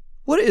breakdown.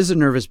 What is a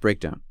nervous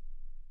breakdown?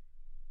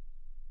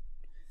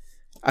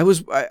 I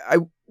was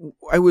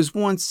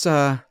once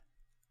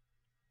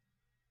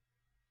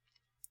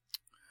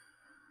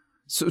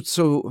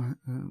so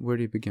where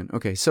do you begin?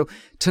 Okay, so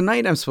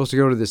tonight I'm supposed to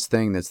go to this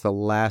thing that's the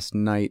last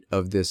night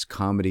of this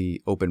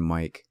comedy open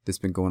mic that's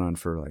been going on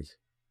for like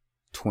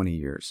 20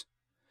 years.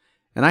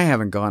 And I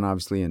haven't gone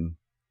obviously in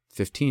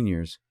 15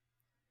 years.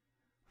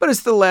 But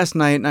it's the last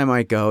night and I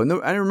might go. And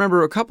I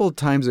remember a couple of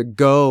times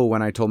ago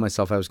when I told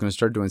myself I was going to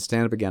start doing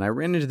stand-up again, I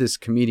ran into this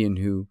comedian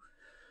who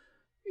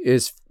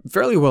is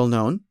fairly well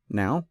known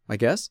now, I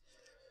guess.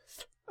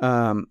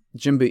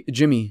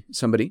 Jimmy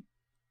somebody.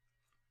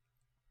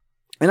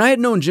 And I had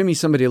known Jimmy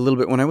somebody a little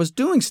bit when I was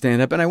doing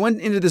stand-up. And I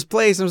went into this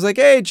place and I was like,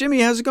 hey, Jimmy,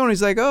 how's it going?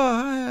 He's like,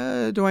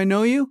 do I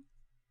know you?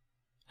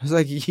 I was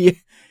like,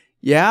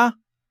 yeah.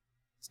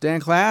 Dan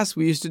Class,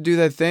 we used to do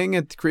that thing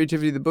at the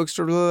Creativity of the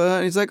Bookstore.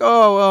 And he's like,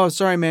 oh,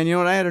 sorry, man. You know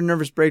what? I had a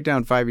nervous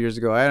breakdown 5 years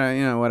ago.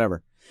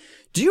 Whatever.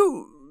 Do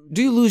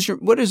you lose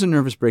what is a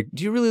nervous break?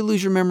 Do you really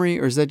lose your memory?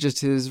 Or is that just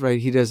his, right?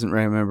 He doesn't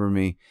remember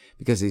me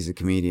because he's a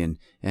comedian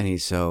and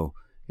he's so,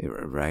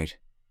 right?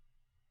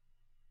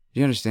 Do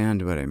you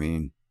understand what I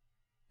mean?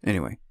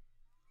 Anyway.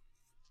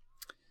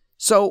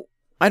 So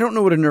I don't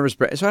know what a nervous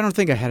breakdown. So I don't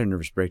think I had a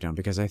nervous breakdown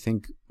because I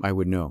think I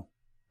would know.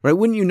 Right?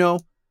 Wouldn't you know?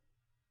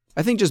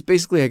 I think just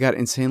basically I got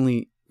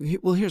insanely...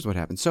 Well, here's what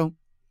happened. So...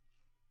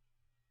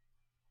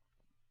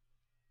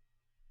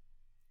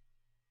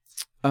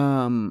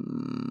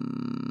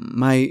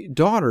 my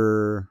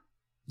daughter...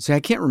 See, I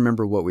can't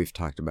remember what we've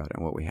talked about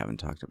and what we haven't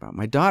talked about.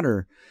 My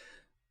daughter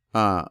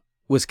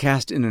was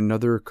cast in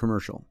another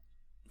commercial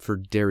for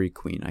Dairy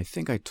Queen. I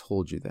think I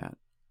told you that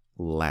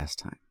last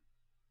time.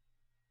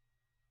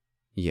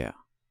 Yeah.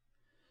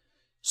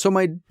 So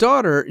my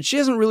daughter, she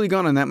hasn't really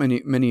gone on that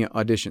many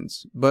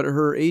auditions, but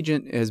her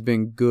agent has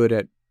been good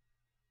at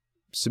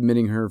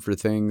submitting her for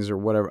things or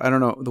whatever. I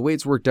don't know. The way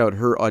it's worked out,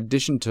 her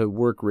audition to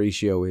work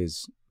ratio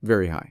is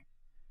very high.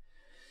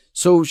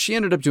 So she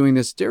ended up doing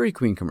this Dairy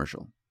Queen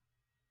commercial.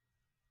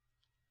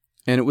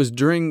 And it was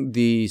during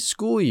the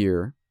school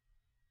year.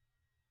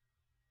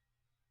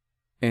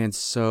 And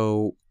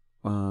so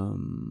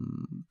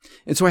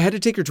I had to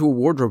take her to a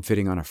wardrobe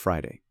fitting on a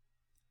Friday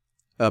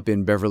up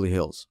in Beverly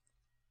Hills.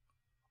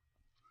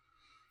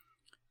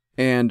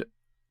 And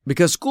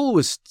because school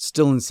was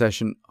still in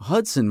session,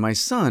 Hudson, my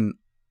son,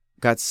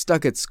 got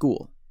stuck at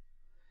school.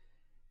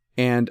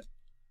 And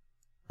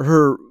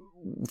her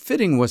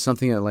fitting was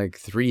something at like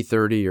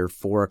 3:30 or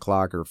 4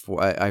 o'clock or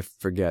 4, I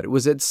forget. It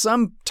was at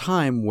some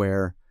time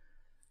where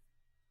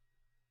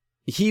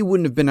he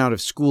wouldn't have been out of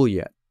school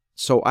yet.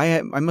 So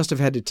I must have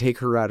had to take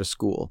her out of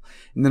school.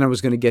 And then I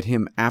was going to get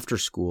him after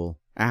school,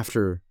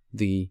 after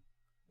the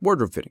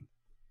wardrobe fitting.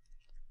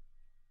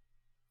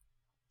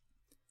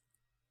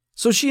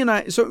 So she and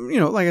I,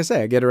 like I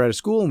say, I get her out of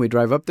school and we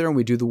drive up there and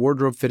we do the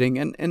wardrobe fitting.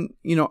 And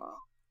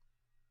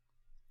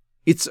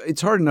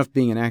it's hard enough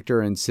being an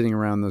actor and sitting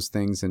around those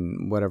things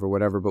and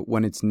whatever. But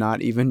when it's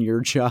not even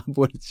your job,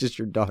 when it's just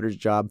your daughter's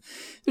job,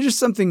 there's just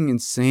something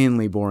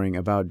insanely boring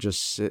about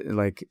just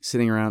like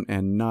sitting around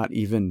and not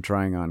even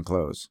trying on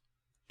clothes.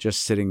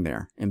 Just sitting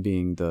there and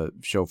being the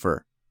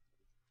chauffeur.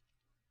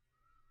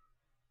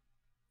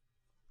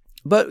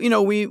 But,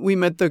 we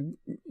met the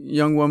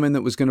young woman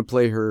that was going to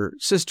play her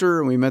sister,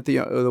 and we met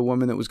the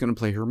woman that was going to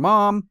play her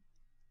mom.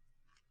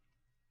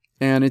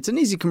 And it's an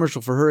easy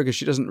commercial for her because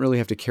she doesn't really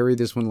have to carry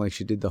this one like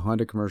she did the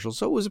Honda commercial.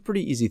 So it was a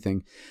pretty easy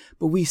thing.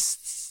 But we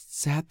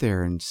sat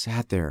there. And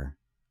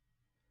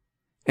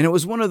it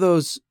was one of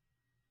those,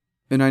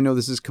 and I know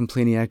this is a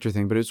complaining actor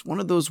thing, but it's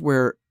one of those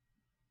where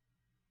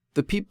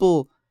the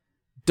people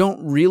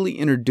don't really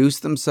introduce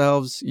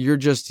themselves. You're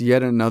just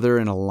yet another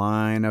in a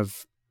line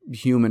of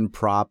human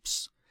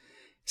props.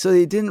 So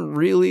they didn't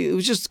really, it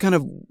was just kind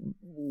of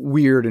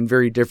weird and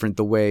very different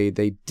the way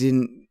they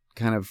didn't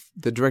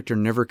the director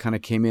never kind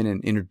of came in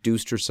and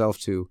introduced herself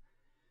to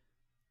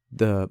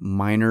the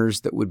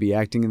minors that would be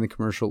acting in the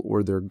commercial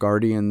or their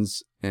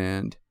guardians.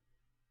 And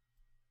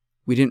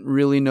we didn't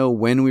really know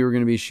when we were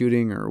going to be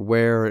shooting or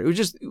where. It was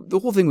just, the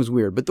whole thing was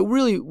weird. But the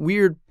really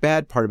weird,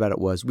 bad part about it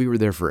was we were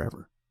there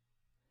forever.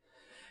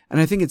 And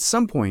I think at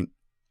some point,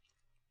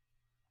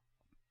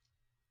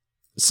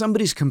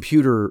 somebody's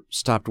computer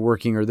stopped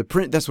working, or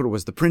that's what it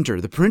was, the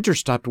printer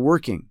stopped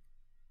working.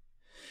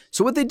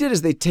 So what they did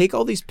is they take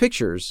all these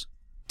pictures,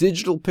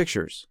 digital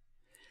pictures,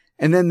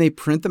 and then they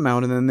print them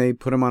out and then they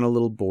put them on a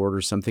little board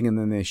or something, and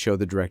then they show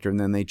the director and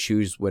then they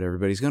choose what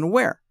everybody's going to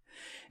wear.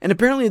 And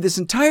apparently this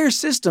entire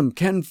system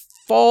can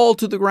fall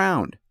to the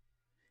ground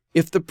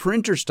if the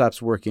printer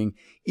stops working,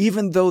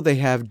 even though they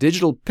have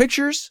digital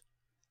pictures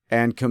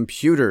and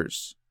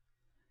computers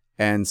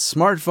and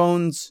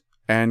smartphones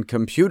and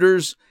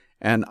computers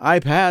and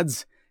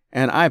iPads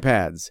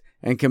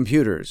and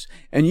computers.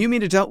 And you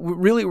mean to tell,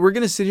 really, we're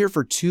going to sit here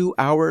for 2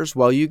 hours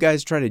while you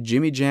guys try to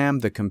jimmy jam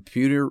the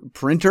computer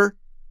printer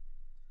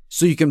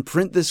so you can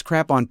print this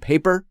crap on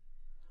paper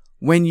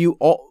when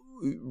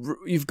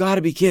you've got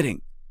to be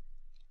kidding.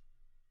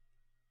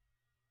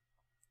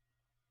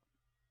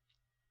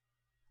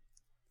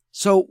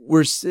 So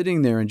we're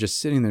sitting there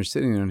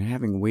and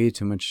having way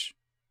too much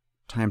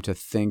time to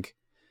think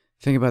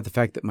about the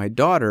fact that my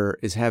daughter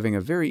is having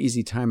a very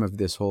easy time of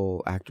this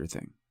whole actor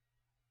thing.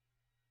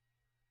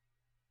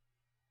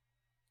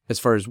 As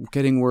far as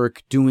getting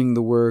work, doing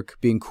the work,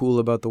 being cool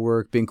about the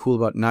work, being cool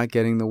about not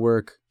getting the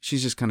work,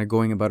 she's just kind of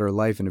going about her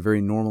life in a very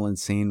normal,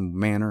 insane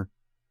manner,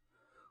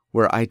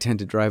 where I tend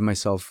to drive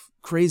myself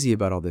crazy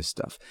about all this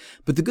stuff.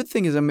 But the good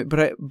thing is,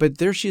 but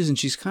there she is, and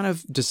she's kind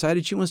of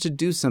decided she wants to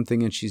do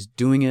something, and she's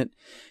doing it,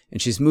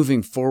 and she's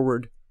moving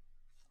forward.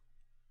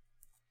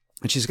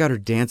 And she's got her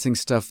dancing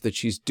stuff that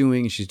she's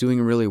doing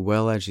really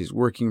well at, she's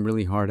working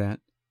really hard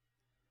at.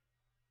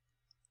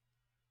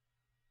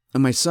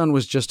 And my son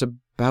was just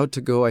about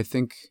to go, I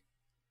think,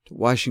 to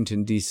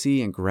Washington,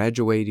 D.C. and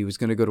graduate. He was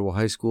going to go to a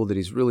high school that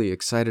he's really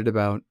excited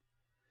about.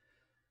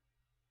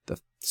 The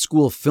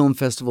school film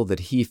festival that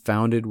he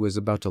founded was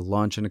about to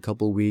launch in a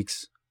couple of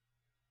weeks.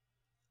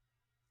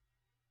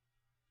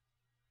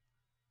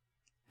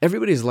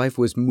 Everybody's life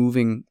was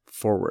moving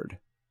forward.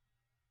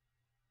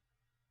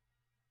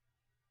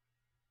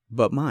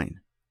 But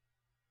mine.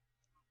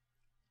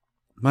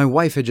 My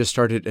wife had just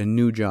started a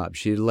new job.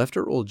 She had left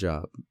her old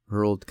job,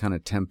 her old kind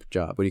of temp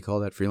job. What do you call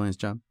that? Freelance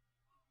job?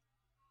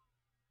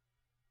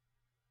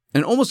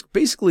 And almost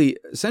basically,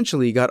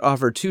 essentially got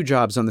offered 2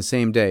 jobs on the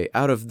same day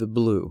out of the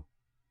blue.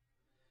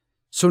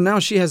 So now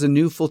she has a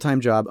new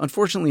full-time job.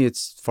 Unfortunately,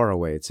 it's far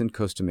away. It's in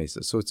Costa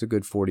Mesa. So it's a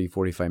good 40,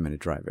 45-minute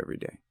drive every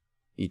day,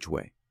 each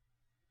way.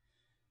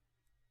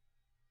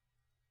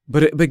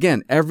 But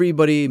again,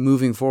 everybody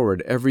moving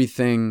forward,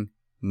 everything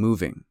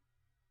moving.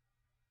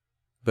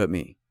 But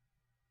me.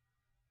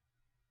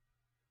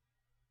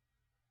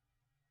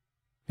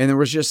 And there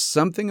was just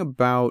something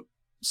about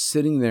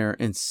sitting there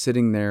and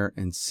sitting there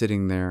and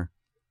sitting there.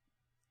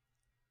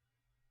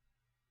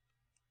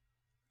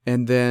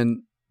 And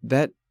then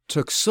that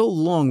took so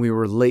long, we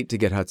were late to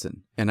get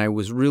Hudson. And I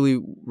was really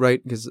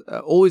right because I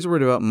always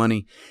worried about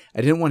money.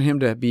 I didn't want him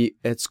to be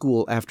at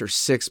school after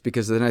 6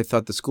 because then I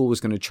thought the school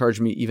was going to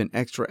charge me even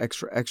extra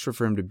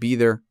for him to be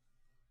there.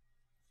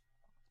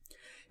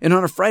 And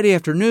on a Friday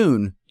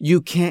afternoon,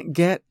 you can't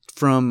get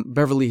from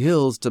Beverly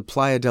Hills to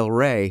Playa del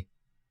Rey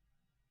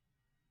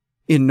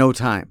in no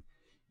time.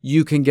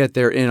 You can get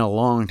there in a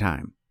long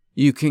time.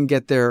 You can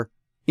get there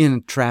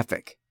in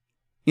traffic.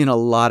 In a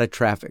lot of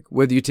traffic.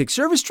 Whether you take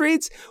service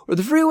streets or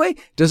the freeway,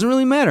 doesn't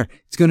really matter.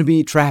 It's going to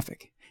be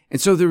traffic. And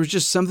so there was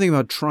just something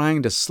about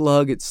trying to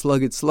slug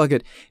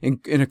it,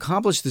 and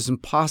accomplish this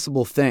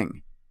impossible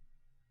thing.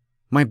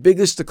 My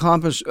biggest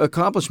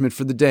accomplishment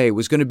for the day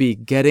was going to be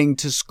getting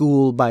to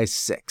school by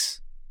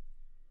 6.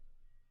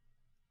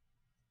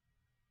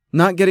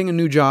 Not getting a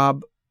new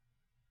job.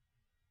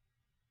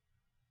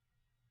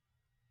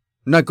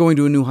 Not going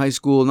to a new high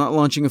school. Not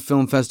launching a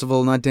film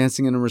festival. Not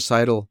dancing in a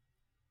recital.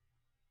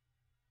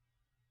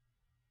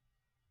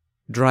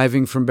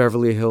 Driving from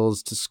Beverly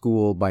Hills to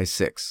school by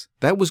 6.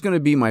 That was going to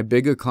be my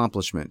big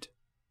accomplishment.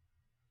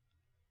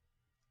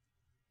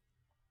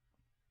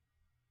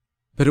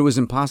 But it was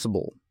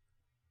impossible.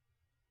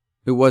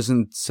 It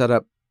wasn't set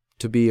up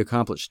to be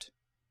accomplished.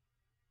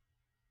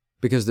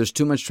 Because there's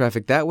too much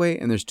traffic that way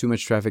and there's too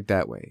much traffic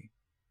that way.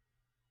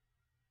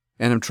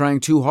 And I'm trying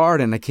too hard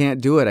and I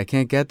can't do it. I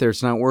can't get there.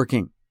 It's not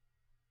working.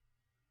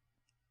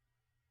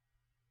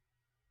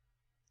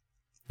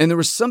 And there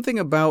was something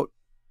about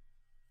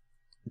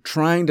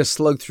trying to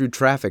slug through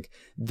traffic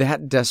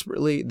that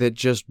desperately that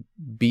just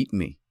beat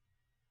me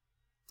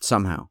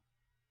somehow.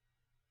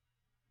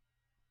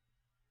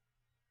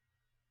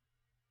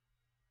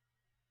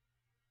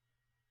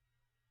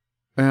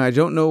 And I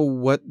don't know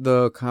what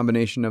the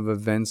combination of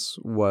events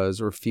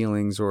was or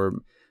feelings or,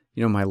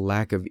 my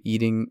lack of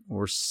eating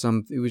or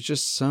it was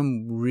just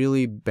some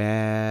really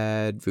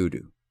bad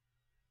voodoo.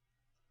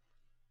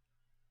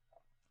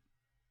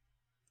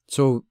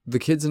 So the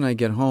kids and I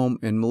get home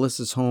and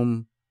Melissa's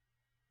home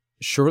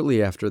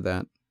shortly after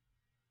that.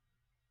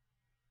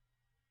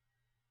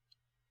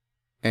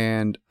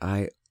 And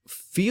I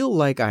feel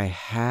like I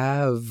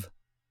have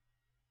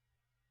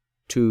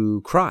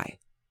to cry.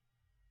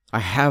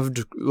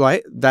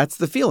 That's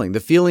the feeling. The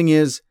feeling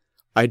is,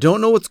 I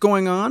don't know what's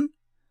going on,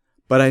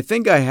 but I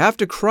think I have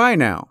to cry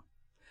now.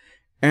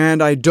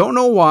 And I don't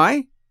know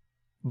why,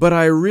 but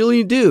I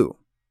really do.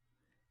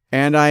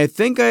 And I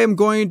think I am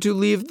going to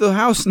leave the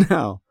house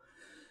now.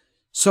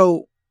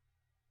 So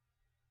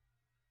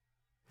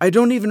I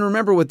don't even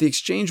remember what the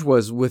exchange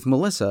was with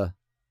Melissa,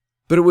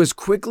 but it was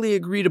quickly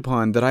agreed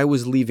upon that I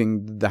was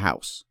leaving the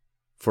house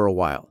for a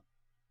while.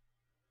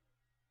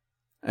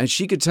 And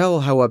she could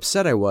tell how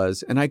upset I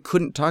was, and I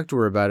couldn't talk to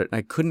her about it, and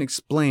I couldn't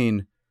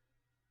explain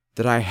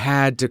that I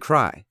had to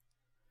cry.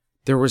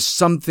 There was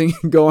something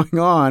going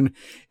on,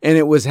 and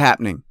it was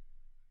happening.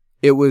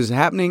 It was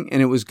happening,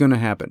 and it was going to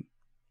happen.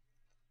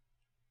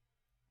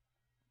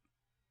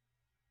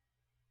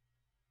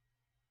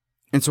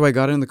 And so I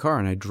got in the car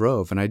and I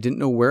drove, and I didn't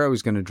know where I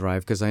was going to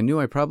drive because I knew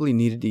I probably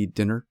needed to eat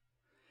dinner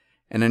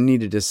and I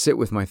needed to sit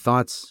with my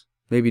thoughts,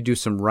 maybe do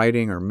some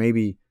writing or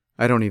maybe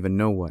I don't even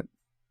know what.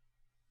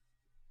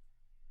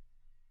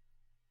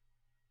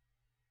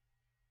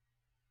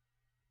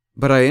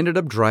 But I ended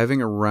up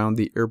driving around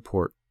the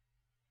airport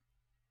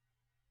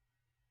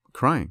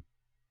crying.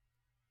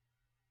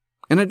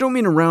 And I don't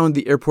mean around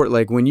the airport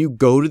like when you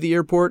go to the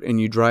airport and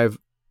you drive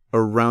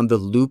around the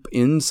loop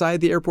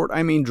inside the airport.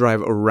 I mean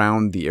drive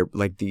around the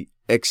like the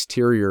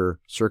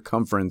exterior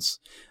circumference,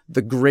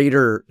 the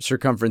greater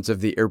circumference of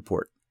the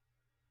airport.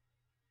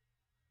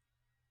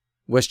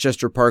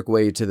 Westchester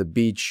Parkway to the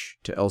beach,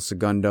 to El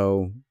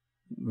Segundo,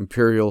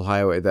 Imperial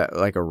Highway, that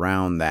like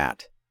around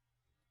that.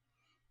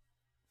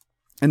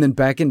 And then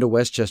back into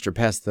Westchester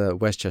past the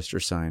Westchester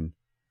sign.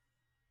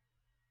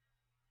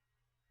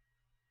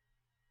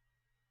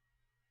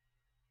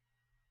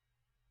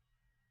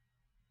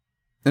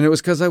 And it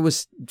was because I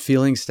was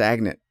feeling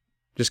stagnant,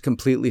 just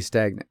completely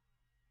stagnant.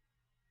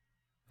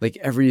 Like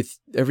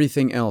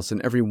everything else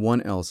and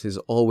everyone else has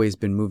always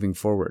been moving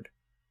forward.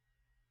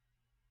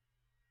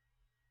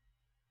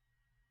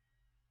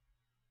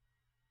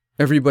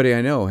 Everybody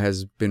I know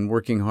has been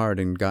working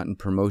hard and gotten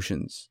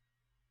promotions.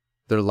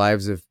 Their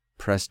lives have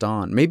pressed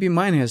on. Maybe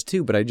mine has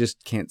too, but I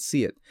just can't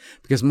see it.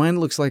 Because mine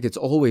looks like it's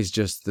always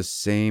just the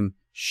same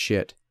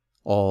shit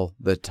all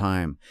the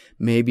time.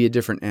 Maybe a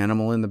different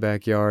animal in the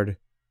backyard.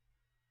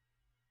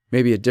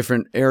 Maybe a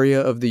different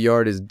area of the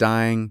yard is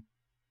dying.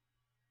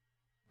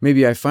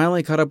 Maybe I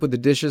finally caught up with the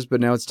dishes, but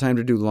now it's time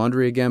to do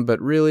laundry again.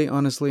 But really,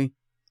 honestly,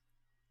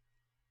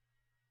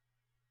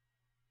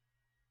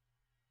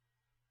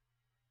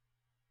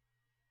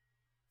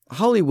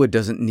 Hollywood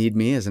doesn't need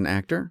me as an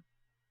actor.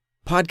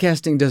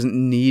 Podcasting doesn't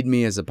need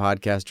me as a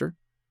podcaster.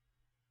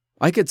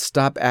 I could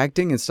stop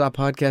acting and stop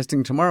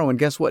podcasting tomorrow, and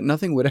guess what?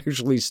 Nothing would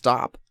actually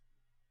stop.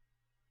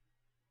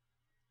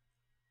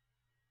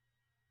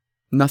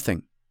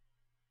 Nothing.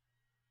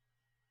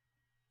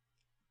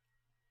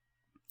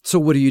 So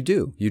what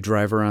do? You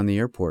drive around the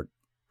airport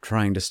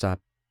trying to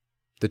stop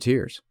the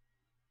tears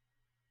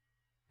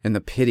and the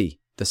pity,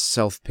 the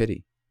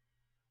self-pity.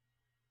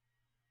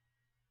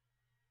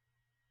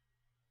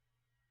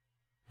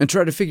 And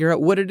try to figure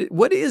out what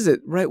is it,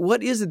 right?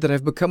 What is it that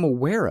I've become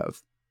aware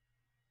of?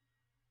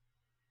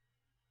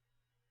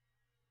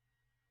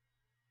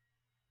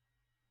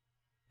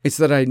 It's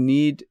that I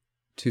need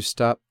to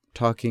stop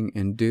talking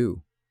and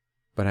do,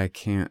 but I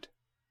can't.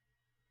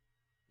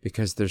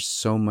 Because there's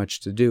so much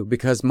to do.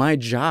 Because my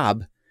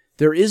job,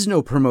 there is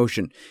no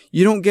promotion.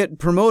 You don't get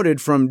promoted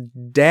from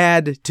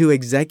dad to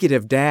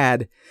executive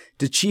dad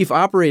to chief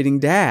operating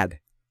dad.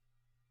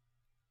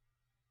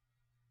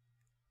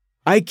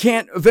 I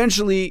can't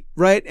eventually,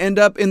 right, end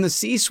up in the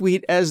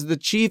C-suite as the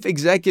chief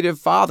executive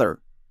father.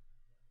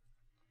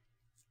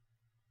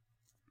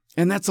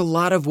 And that's a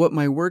lot of what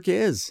my work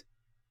is.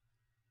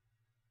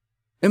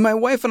 And my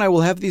wife and I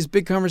will have these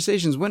big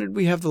conversations. When did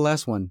we have the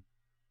last one?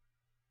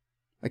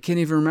 I can't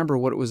even remember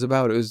what it was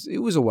about. It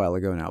was a while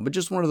ago now, but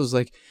just one of those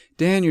like,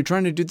 Dan, you're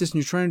trying to do this and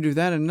you're trying to do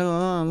that and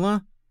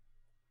blah.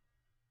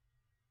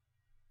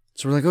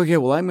 So we're like, okay,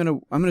 well, I'm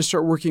gonna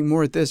start working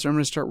more at this, or I'm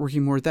gonna start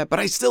working more at that, but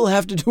I still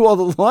have to do all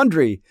the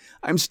laundry.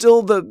 I'm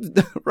still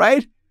the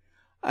right.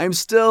 I'm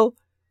still.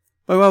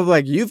 My mom was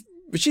like,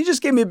 she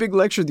just gave me a big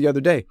lecture the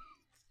other day.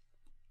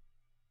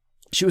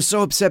 She was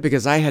so upset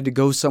because I had to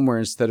go somewhere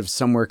instead of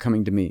somewhere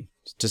coming to me,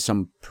 to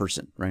some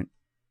person, right?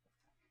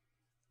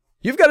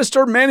 You've got to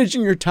start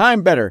managing your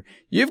time better.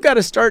 You've got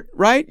to start,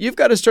 right? You've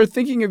got to start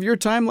thinking of your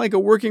time like a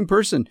working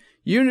person.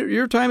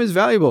 Your time is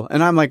valuable.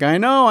 And I'm like, I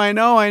know.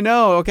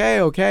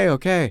 Okay.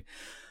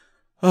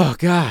 Oh,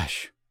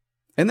 gosh.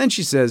 And then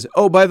she says,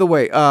 oh, by the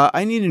way,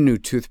 I need a new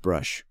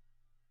toothbrush.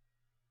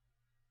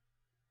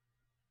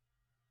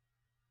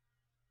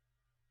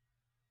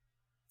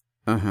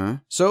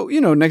 So,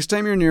 next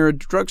time you're near a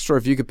drugstore,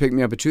 if you could pick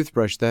me up a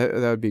toothbrush, that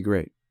would be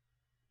great.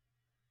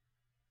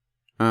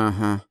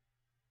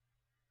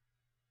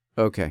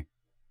 Okay.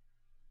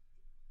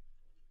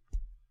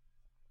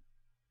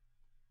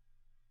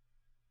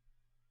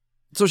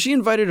 So she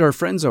invited our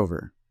friends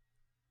over.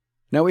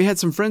 Now, we had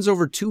some friends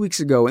over 2 weeks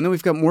ago, and then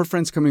we've got more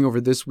friends coming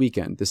over this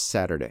weekend, this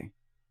Saturday.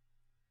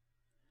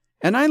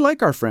 And I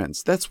like our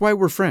friends. That's why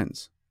we're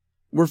friends.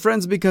 We're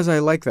friends because I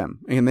like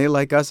them, and they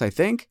like us, I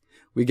think.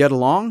 We get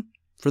along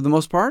for the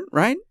most part,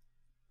 right?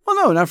 Well,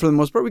 no, not for the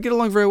most part. We get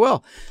along very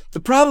well.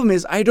 The problem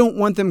is I don't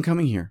want them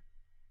coming here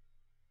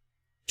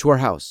to our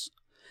house.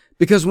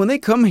 Because when they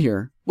come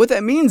here, what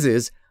that means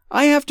is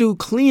I have to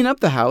clean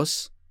up the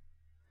house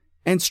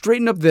and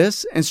straighten up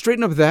this and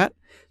straighten up that.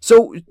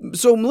 So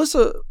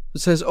Melissa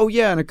says, oh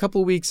yeah, in a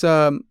couple of weeks,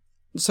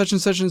 such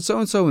and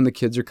so, and the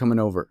kids are coming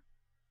over.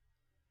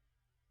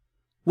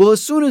 Well,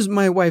 as soon as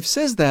my wife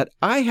says that,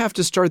 I have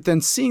to start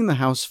then seeing the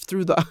house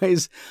through the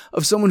eyes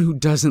of someone who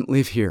doesn't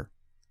live here.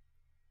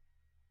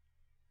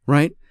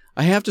 Right?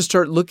 I have to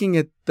start looking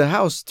at the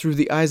house through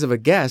the eyes of a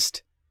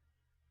guest.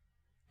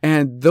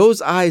 And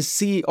those eyes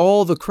see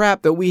all the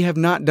crap that we have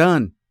not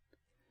done.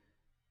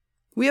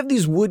 We have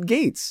these wood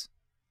gates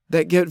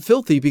that get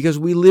filthy because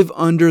we live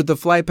under the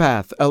flight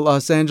path at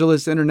Los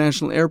Angeles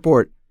International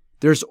Airport.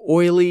 There's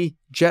oily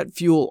jet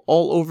fuel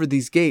all over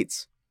these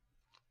gates.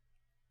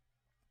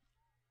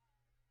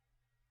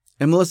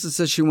 And Melissa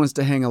says she wants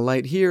to hang a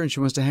light here, and she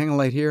wants to hang a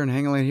light here, and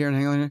hang a light here, and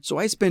hang a light here. So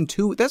I spend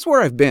that's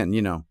where I've been,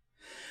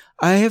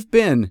 I have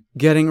been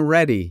getting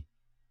ready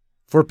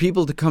for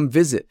people to come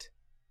visit.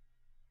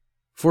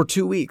 For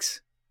 2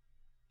 weeks.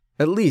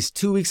 At least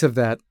 2 weeks of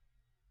that.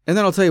 And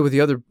then I'll tell you what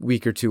the other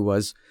week or two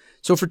was.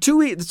 So for 2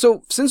 weeks,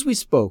 so since we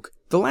spoke,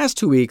 the last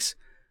 2 weeks,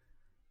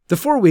 the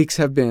 4 weeks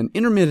have been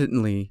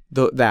intermittently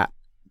that.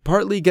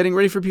 Partly getting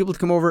ready for people to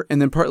come over,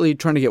 and then partly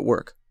trying to get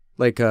work.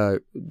 Like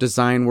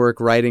design work,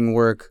 writing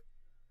work,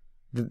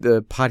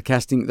 the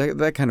podcasting,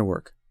 that kind of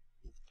work.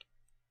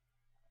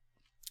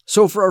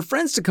 So for our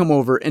friends to come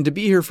over and to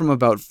be here from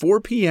about 4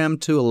 p.m.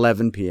 to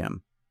 11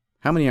 p.m.,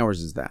 how many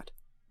hours is that?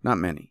 Not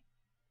many.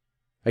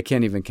 I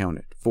can't even count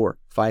it. 4,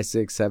 5,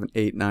 6, 7,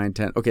 8, 9,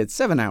 10. Okay, it's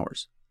 7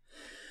 hours.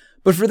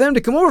 But for them to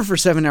come over for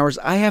 7 hours,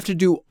 I have to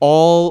do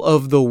all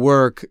of the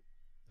work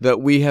that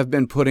we have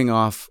been putting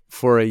off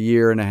for a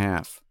year and a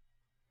half.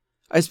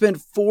 I spent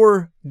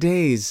 4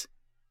 days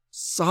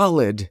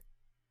solid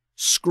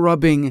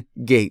scrubbing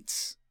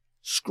gates.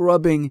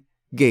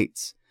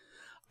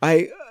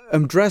 I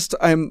I'm dressed.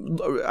 I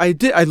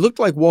looked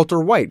like Walter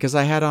White because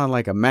I had on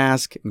like a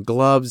mask and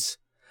gloves.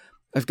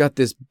 I've got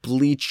this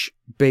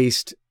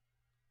bleach-based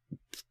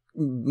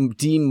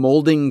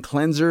demolding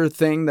cleanser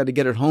thing that I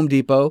get at Home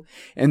Depot,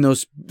 and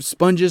those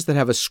sponges that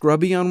have a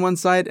scrubby on one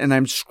side, and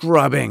I'm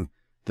scrubbing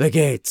the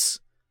gates.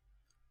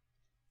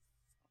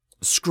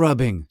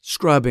 Scrubbing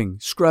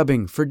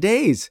for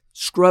days,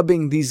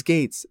 scrubbing these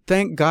gates.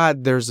 Thank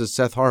God there's a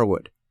Seth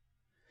Harwood.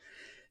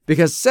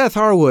 Because Seth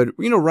Harwood,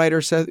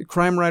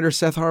 crime writer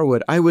Seth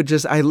Harwood, I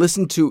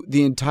listened to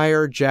the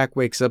entire Jack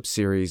Wakes Up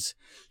series,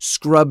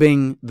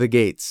 scrubbing the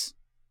gates.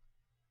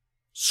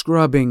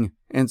 Scrubbing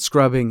and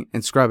scrubbing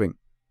and scrubbing.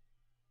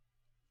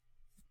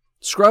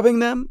 Scrubbing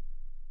them,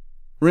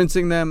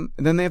 rinsing them,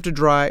 and then they have to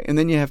dry, and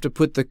then you have to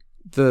put the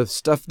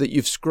stuff that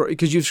you've scrubbed,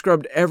 because you've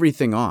scrubbed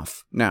everything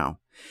off now.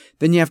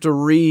 Then you have to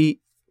re-stain?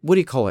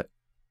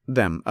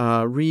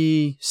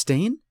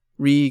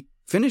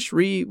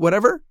 Refinish?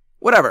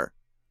 Whatever.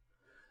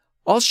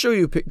 I'll show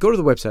you, go to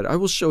the website. I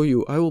will show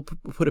you, I will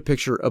put a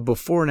picture, a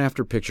before and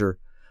after picture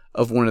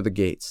of one of the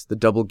gates, the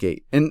double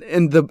gate. And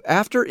the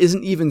after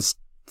isn't even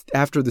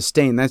after the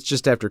stain, that's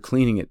just after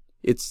cleaning it.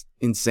 It's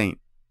insane.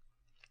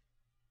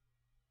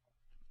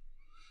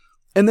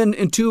 And then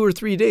in 2 or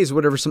 3 days,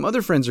 whatever, some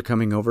other friends are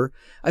coming over.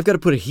 I've got to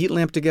put a heat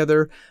lamp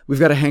together. We've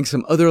got to hang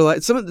some other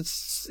lights.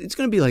 It's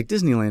going to be like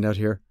Disneyland out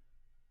here.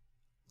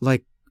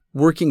 Like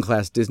working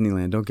class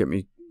Disneyland, don't get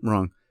me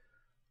wrong.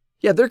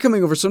 Yeah, they're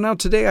coming over. So now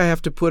today I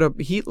have to put up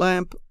a heat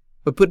lamp,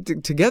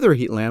 together a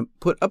heat lamp,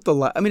 put up the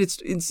light. I mean,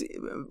 it's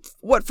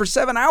what, for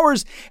 7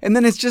 hours? And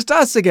then it's just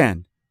us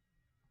again.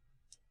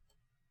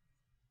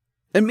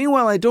 And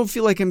meanwhile, I don't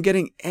feel like I'm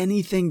getting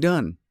anything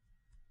done.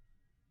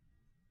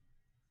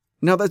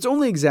 Now, that's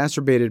only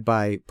exacerbated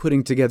by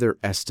putting together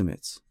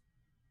estimates.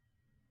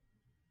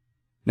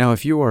 Now,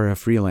 if you are a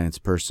freelance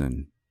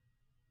person,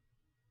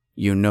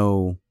 you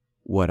know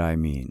what I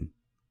mean.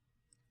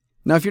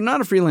 Now, if you're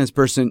not a freelance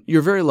person,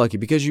 you're very lucky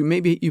because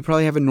you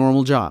probably have a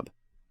normal job.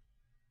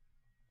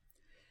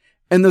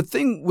 And the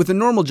thing with a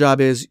normal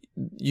job is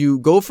you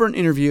go for an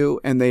interview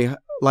and they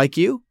like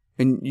you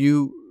and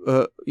you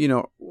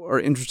are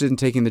interested in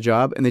taking the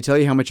job and they tell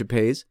you how much it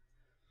pays.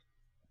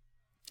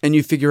 And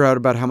you figure out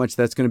about how much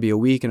that's going to be a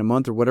week and a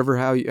month or whatever,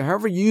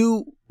 however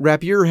you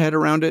wrap your head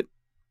around it.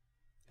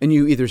 And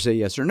you either say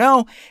yes or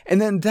no, and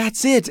then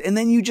that's it. And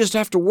then you just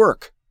have to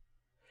work.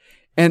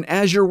 And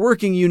as you're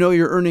working, you know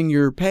you're earning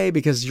your pay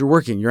because you're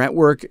working. You're at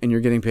work and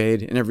you're getting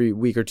paid. And every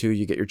week or two,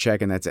 you get your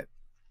check and that's it.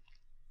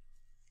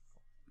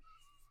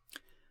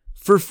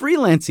 For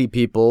freelancing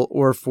people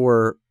or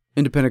for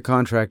independent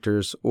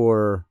contractors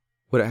or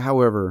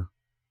however,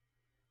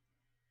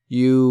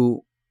 a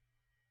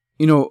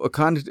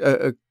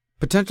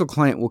potential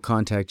client will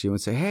contact you and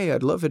say, hey,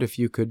 I'd love it if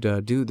you could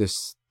do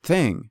this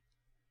thing.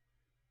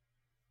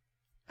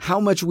 How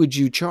much would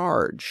you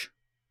charge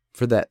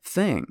for that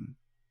thing?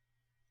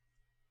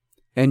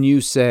 And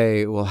you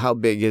say, well, how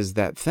big is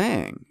that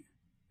thing?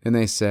 And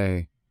they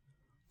say,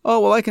 oh,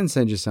 well, I can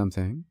send you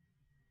something.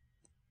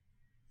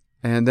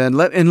 And then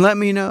let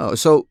me know.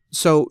 So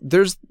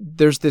there's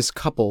this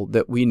couple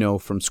that we know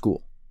from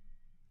school.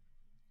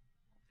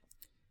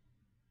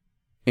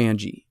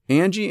 Angie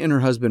and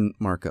her husband,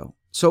 Marco.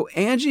 So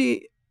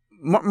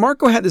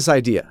Marco had this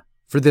idea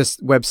for this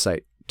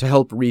website to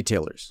help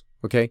retailers.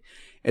 Okay.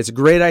 It's a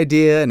great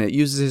idea and it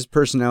uses his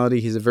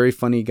personality. He's a very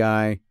funny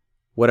guy,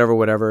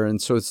 whatever.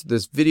 And so it's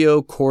this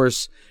video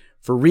course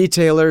for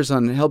retailers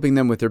on helping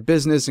them with their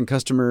business and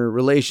customer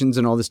relations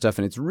and all this stuff.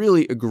 And it's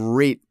really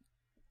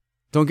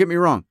don't get me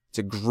wrong. It's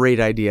a great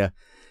idea.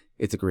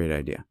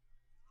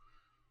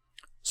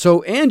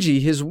 So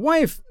Angie, his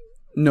wife,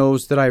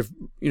 knows that I've,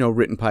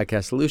 written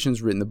Podcast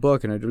Solutions, written the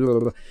book,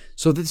 and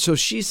so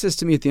she says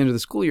to me at the end of the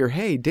school year,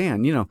 hey,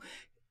 Dan,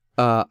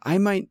 I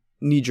might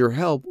need your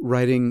help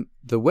writing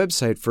the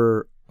website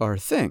for our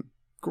thing.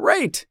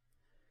 Great.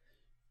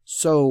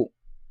 So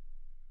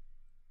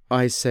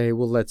I say,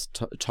 well, let's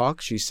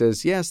talk. She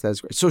says, yes,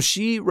 that's great. So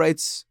she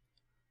writes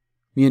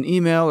me an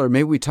email, or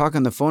maybe we talk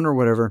on the phone or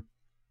whatever.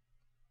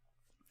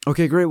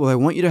 Okay, great. Well, I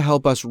want you to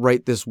help us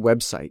write this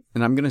website,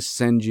 and I'm going to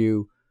send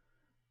you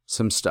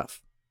some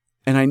stuff.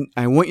 And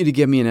I want you to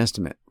give me an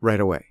estimate right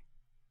away.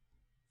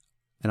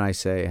 And I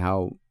say,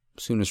 how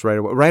soon is right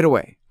away? Right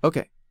away.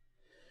 Okay.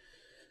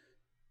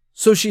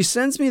 So she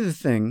sends me the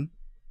thing,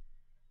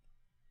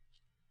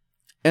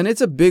 and it's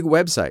a big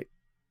website.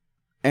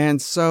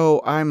 And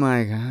so I'm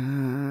like,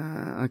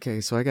 okay,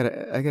 so I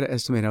gotta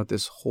estimate out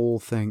this whole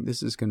thing.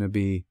 This is going to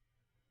be,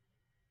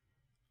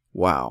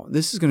 wow,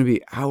 this is going to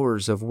be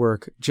hours of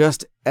work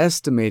just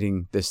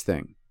estimating this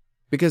thing.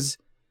 Because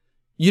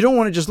you don't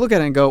want to just look at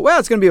it and go, well,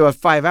 it's going to be about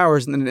 5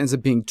 hours, and then it ends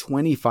up being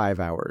 25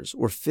 hours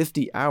or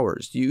 50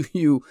 hours.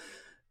 You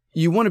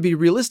want to be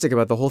realistic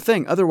about the whole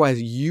thing.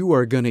 Otherwise, you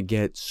are going to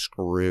get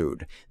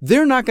screwed.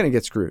 They're not going to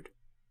get screwed.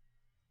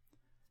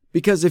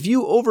 Because if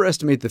you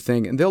overestimate the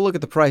thing, and they'll look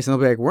at the price and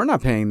they'll be like, we're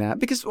not paying that.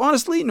 Because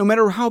honestly, no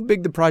matter how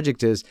big the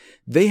project is,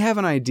 they have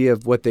an idea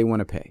of what they want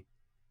to pay.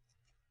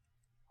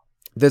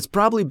 That's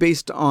probably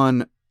based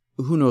on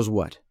who knows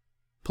what.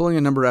 pulling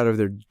a number out of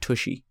their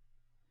tushy.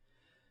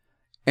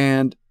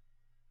 And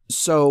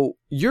so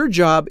your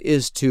job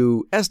is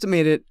to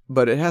estimate it,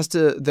 but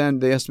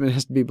the estimate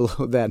has to be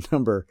below that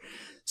number.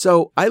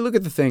 So I look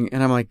at the thing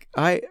and I'm like,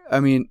 I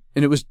mean,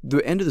 and it was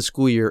the end of the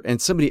school year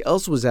and somebody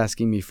else was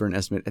asking me for an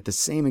estimate at the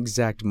same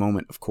exact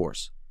moment, of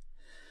course.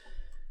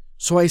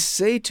 So I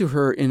say to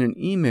her in an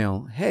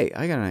email, hey,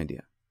 I got an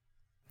idea.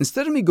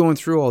 Instead of me going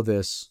through all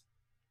this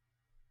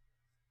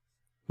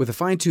with a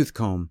fine-tooth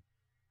comb,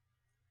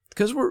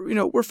 because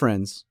we're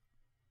friends,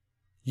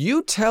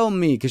 you tell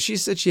me, because she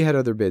said she had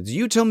other bids,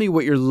 you tell me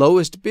what your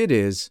lowest bid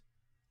is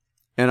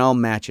and I'll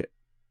match it.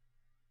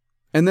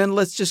 And then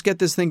let's just get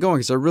this thing going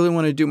because I really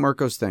want to do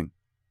Marco's thing.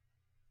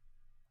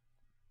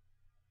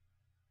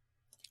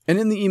 And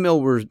in the email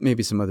were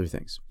maybe some other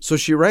things. So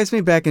she writes me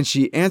back and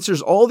she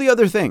answers all the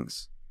other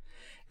things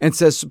and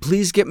says,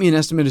 please get me an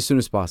estimate as soon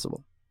as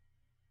possible.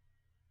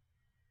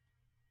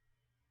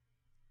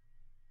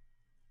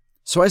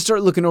 So I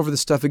start looking over the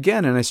stuff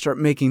again and I start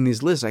making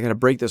these lists. I got to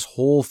break this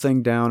whole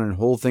thing down and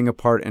whole thing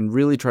apart and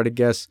really try to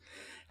guess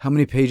how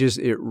many pages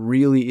it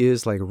really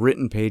is, like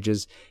written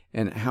pages,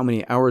 and how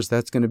many hours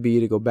that's going to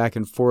be to go back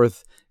and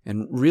forth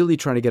and really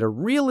try to get a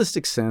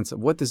realistic sense of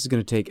what this is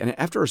going to take. And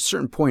after a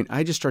certain point,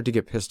 I just start to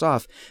get pissed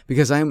off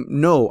because I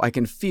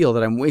can feel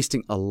that I'm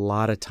wasting a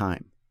lot of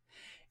time.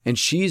 And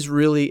she's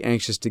really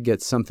anxious to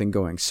get something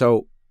going.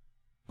 So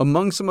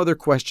among some other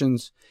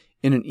questions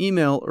in an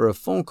email or a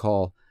phone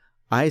call,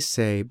 I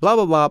say blah,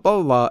 blah, blah, blah,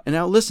 blah, blah. And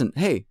now listen,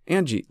 hey,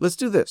 Angie, let's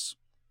do this.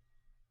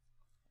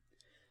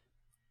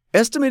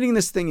 Estimating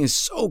this thing is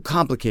so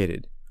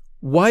complicated.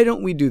 Why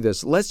don't we do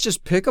this? Let's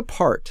just pick a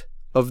part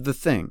of the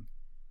thing.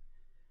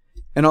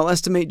 And I'll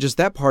estimate just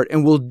that part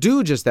and we'll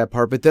do just that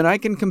part. But then I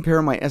can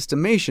compare my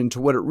estimation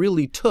to what it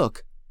really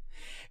took.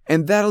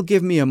 And that'll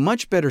give me a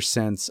much better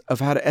sense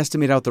of how to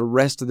estimate out the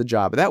rest of the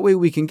job. That way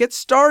we can get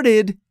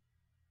started.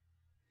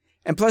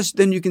 And plus,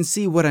 then you can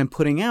see what I'm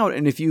putting out.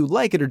 And if you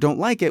like it or don't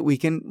like it, we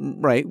can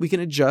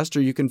adjust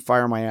or you can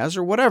fire my ass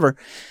or whatever.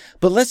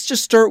 But let's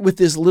just start with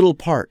this little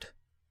part.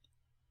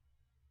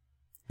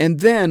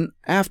 And then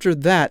after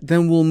that,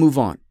 then we'll move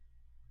on.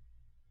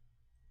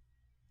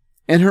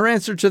 And her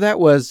answer to that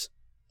was,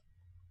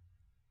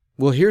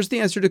 well, here's the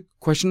answer to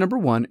question number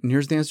 1, and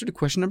here's the answer to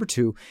question number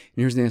 2, and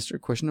here's the answer to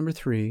question number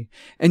 3.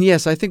 And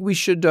yes, I think we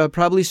should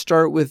probably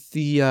start with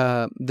the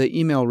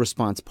email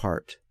response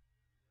part.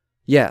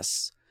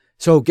 Yes.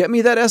 So get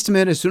me that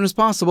estimate as soon as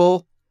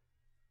possible.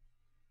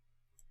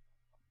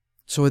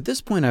 So at this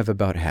point, I've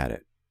about had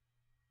it.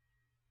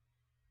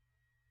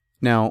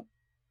 Now,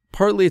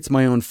 partly it's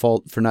my own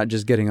fault for not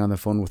just getting on the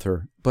phone with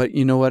her. But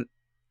you know what?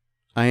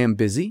 I am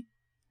busy.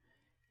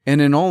 And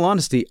in all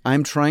honesty,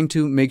 I'm trying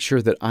to make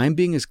sure that I'm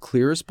being as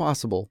clear as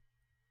possible.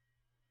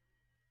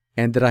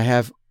 And that I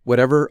have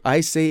whatever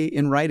I say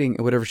in writing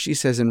and whatever she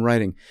says in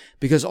writing.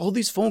 Because all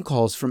these phone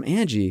calls from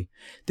Angie,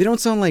 they don't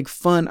sound like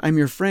fun, I'm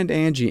your friend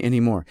Angie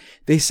anymore.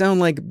 They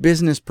sound like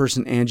business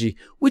person Angie,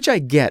 which I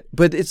get.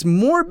 But it's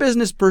more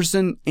business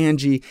person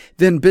Angie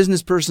than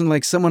business person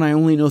like someone I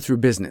only know through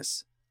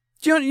business.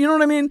 Do you know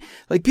what I mean?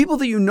 Like people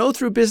that you know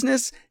through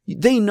business,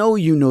 they know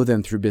you know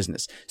them through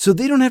business. So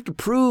they don't have to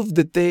prove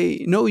that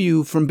they know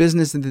you from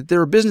business and that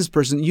they're a business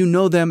person. You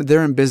know them,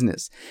 they're in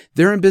business.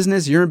 They're in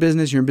business, you're in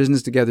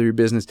business together, you're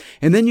business.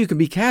 And then you can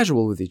be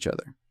casual with each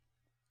other.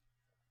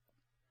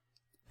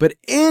 But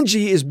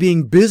Angie is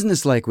being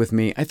businesslike with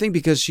me, I think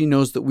because she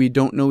knows that we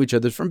don't know each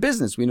other from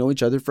business. We know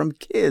each other from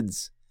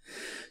kids.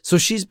 So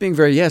she's being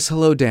very, yes,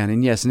 hello, Dan,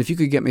 and yes, and if you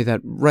could get me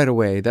that right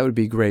away, that would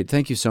be great.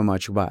 Thank you so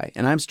much. Bye.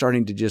 And I'm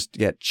starting to just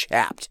get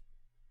chapped.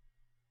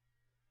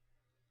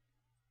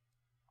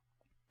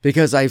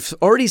 Because I've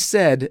already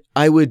said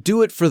I would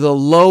do it for the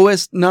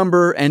lowest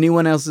number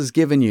anyone else has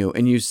given you,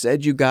 and you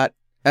said you got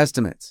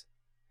estimates.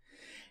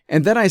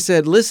 And then I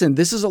said, listen,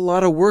 this is a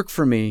lot of work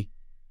for me,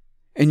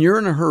 and you're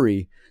in a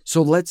hurry,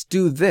 so let's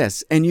do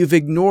this. And you've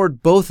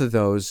ignored both of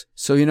those,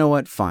 so you know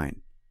what?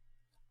 Fine.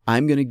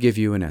 I'm going to give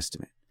you an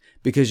estimate.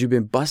 Because you've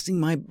been busting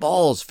my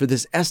balls for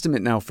this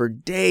estimate now for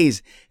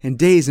days and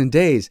days and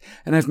days.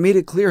 And I've made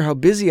it clear how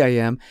busy I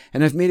am.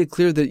 And I've made it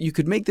clear that you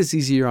could make this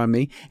easier on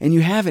me. And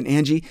you haven't,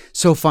 Angie.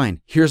 So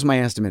fine, here's my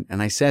estimate.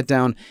 And I sat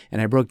down and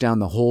I broke down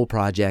the whole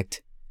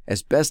project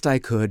as best I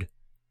could.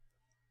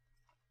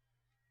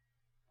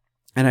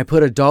 And I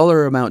put a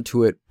dollar amount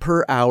to it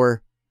per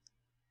hour,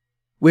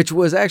 which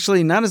was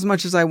actually not as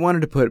much as I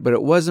wanted to put, but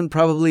it wasn't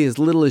probably as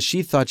little as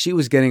she thought she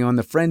was getting on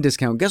the friend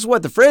discount. Guess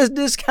what? The friend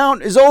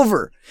discount is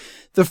over.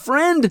 The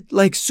friend,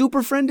 like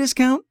super friend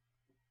discount,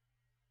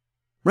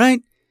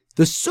 right?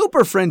 The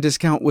super friend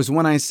discount was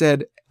when I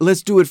said,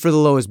 let's do it for the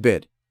lowest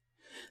bid.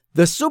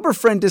 The super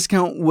friend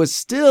discount was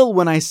still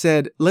when I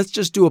said, let's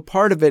just do a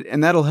part of it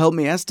and that'll help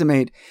me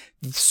estimate.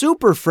 The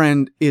super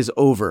friend is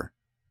over.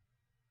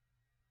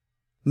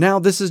 Now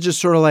this is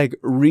just sort of like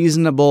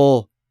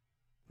reasonable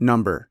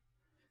number.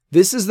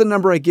 This is the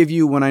number I give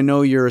you when I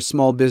know you're a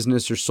small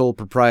business or sole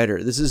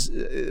proprietor. This is,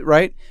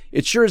 right?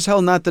 It's sure as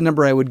hell not the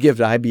number I would give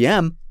to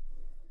IBM.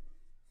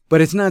 But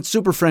it's not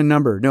super friend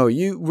number. No,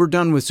 we're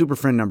done with super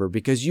friend number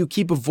because you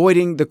keep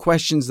avoiding the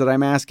questions that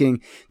I'm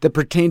asking that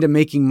pertain to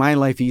making my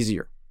life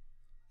easier.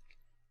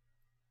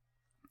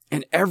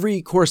 And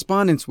every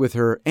correspondence with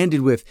her ended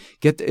with,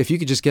 if you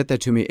could just get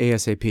that to me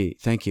ASAP.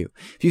 Thank you.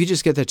 If you could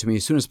just get that to me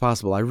as soon as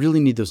possible. I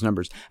really need those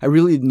numbers. I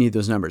really need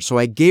those numbers. So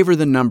I gave her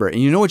the number.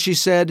 And you know what she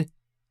said?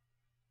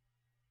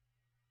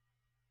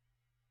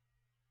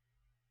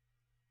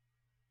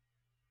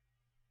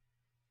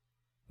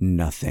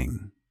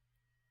 Nothing.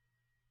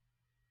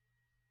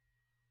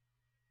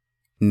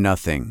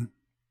 Nothing.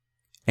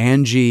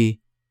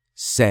 Angie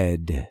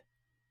said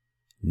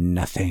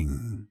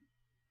nothing.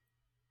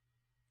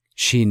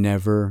 She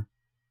never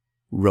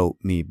wrote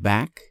me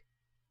back.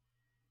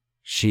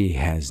 She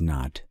has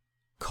not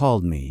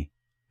called me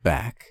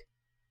back.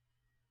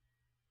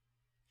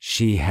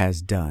 She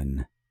has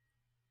done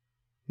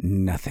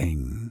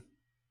nothing.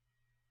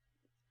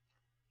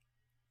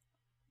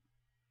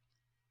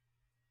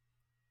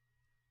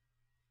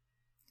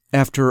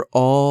 After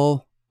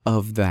all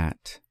of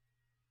that.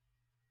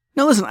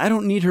 Now listen, I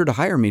don't need her to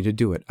hire me to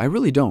do it. I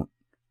really don't.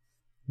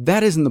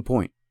 That isn't the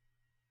point.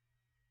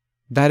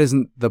 That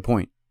isn't the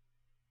point.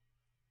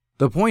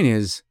 The point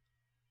is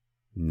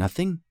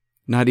nothing.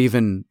 Not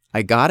even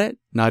I got it.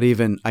 Not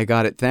even I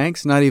got it,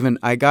 thanks. Not even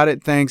I got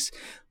it, thanks.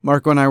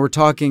 Marco and I were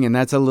talking and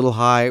that's a little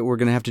high. We're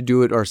going to have to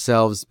do it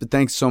ourselves. But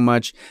thanks so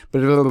much.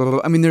 But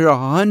I mean, there are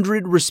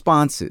 100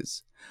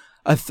 responses.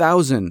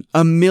 1,000,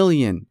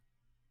 1,000,000,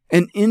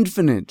 an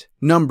infinite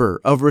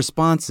number of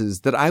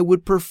responses that I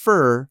would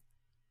prefer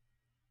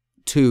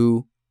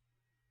to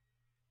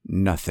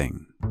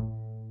nothing.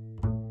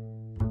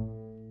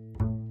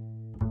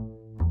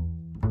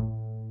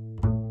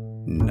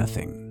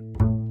 Nothing.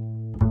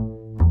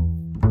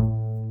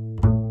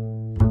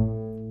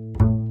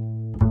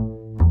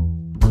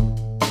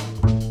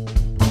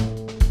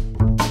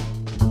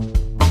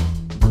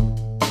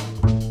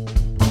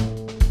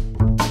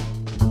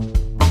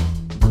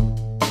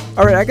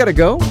 All right, I gotta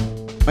go.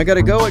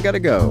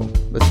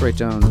 Let's write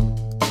down.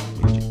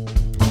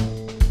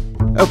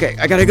 Okay,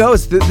 I gotta go.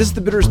 This is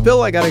the bitterest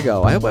pill. I gotta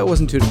go. I hope I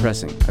wasn't too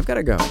depressing. I've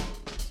gotta go.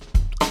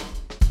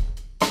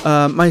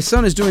 My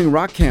son is doing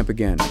rock camp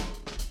again.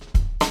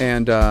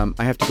 And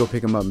I have to go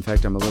pick him up. In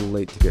fact, I'm a little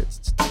late to get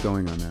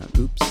going on that.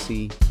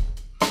 Oopsie.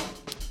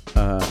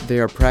 They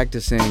are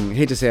practicing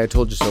Hate to Say I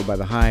Told You So by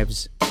the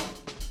Hives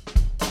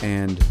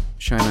and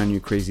Shine On You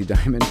Crazy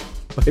Diamond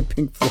by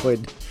Pink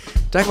Floyd.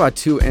 Talk about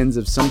two ends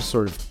of some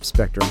sort of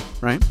spectrum,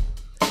 right?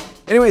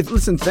 Anyway,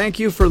 listen, thank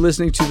you for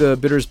listening to the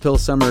Bitters Pill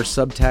Summer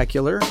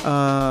Subtacular.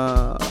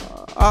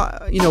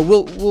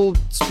 We'll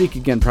speak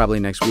again probably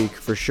next week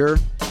for sure.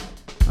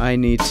 I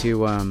need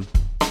to...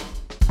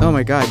 Oh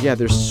my God, yeah,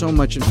 there's so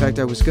much. In fact,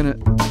 I was gonna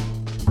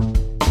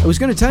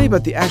tell you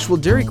about the actual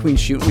Dairy Queen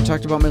shoot, and we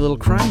talked about my little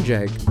crime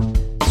jag.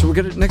 So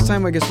next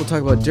time I guess we'll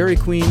talk about Dairy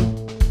Queen,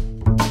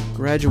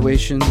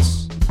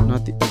 graduations,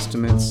 not the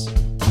estimates.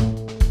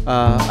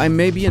 I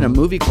may be in a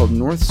movie called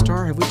North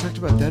Star. Have we talked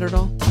about that at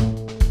all?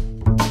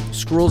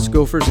 Squirrels,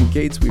 Gophers, and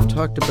Gates we've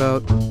talked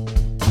about.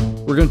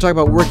 We're going to talk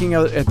about working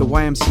out at the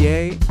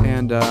YMCA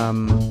and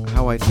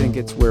how I think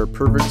it's where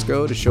perverts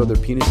go to show their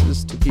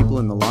penises to people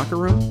in the locker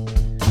room.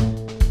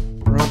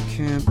 Rock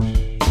camp,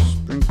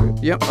 spring break.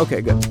 Yep,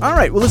 okay, good. All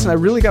right, well, listen, I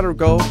really got to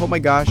go. Oh, my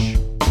gosh.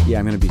 Yeah,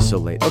 I'm going to be so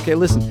late. Okay,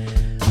 listen,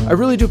 I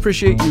really do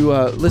appreciate you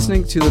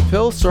listening to The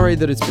Pill. Sorry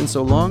that it's been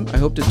so long. I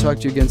hope to talk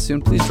to you again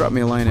soon. Please drop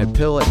me a line at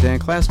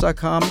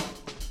pill@danclass.com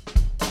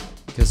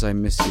because I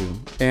miss you.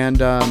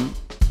 And,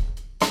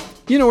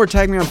 or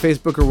tag me on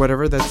Facebook or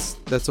whatever.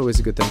 That's always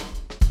a good thing.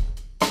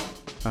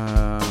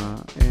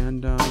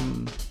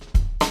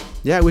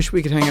 Yeah, I wish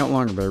we could hang out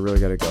longer, but I really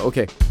got to go.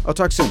 Okay, I'll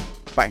talk soon.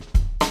 Bye.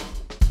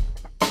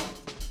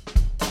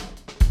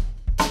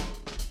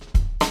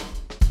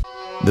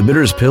 The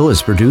Bitters Pill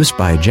is produced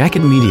by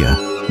Jacket Media,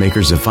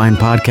 makers of fine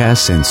podcasts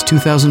since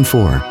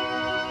 2004.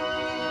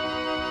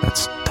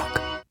 That's